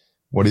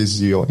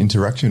is your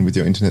interaction with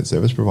your internet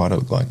service provider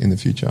look like in the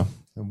future?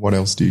 And what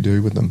else do you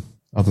do with them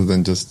other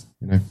than just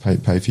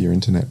pay for your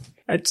internet?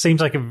 It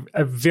seems like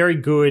a very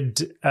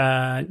good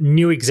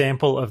new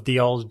example of the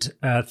old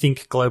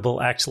think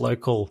global, act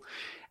local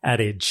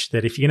adage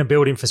that if you're going to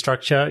build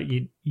infrastructure,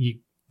 you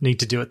need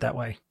to do it that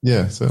way.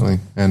 Yeah, certainly.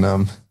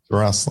 And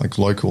for us, like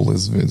local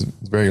is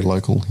very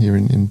local here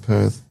in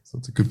Perth, so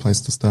it's a good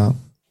place to start.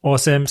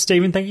 Awesome.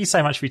 Stephen, thank you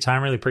so much for your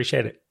time. Really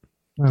appreciate it.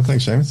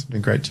 Thanks, Seamus. It's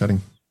been great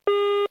chatting.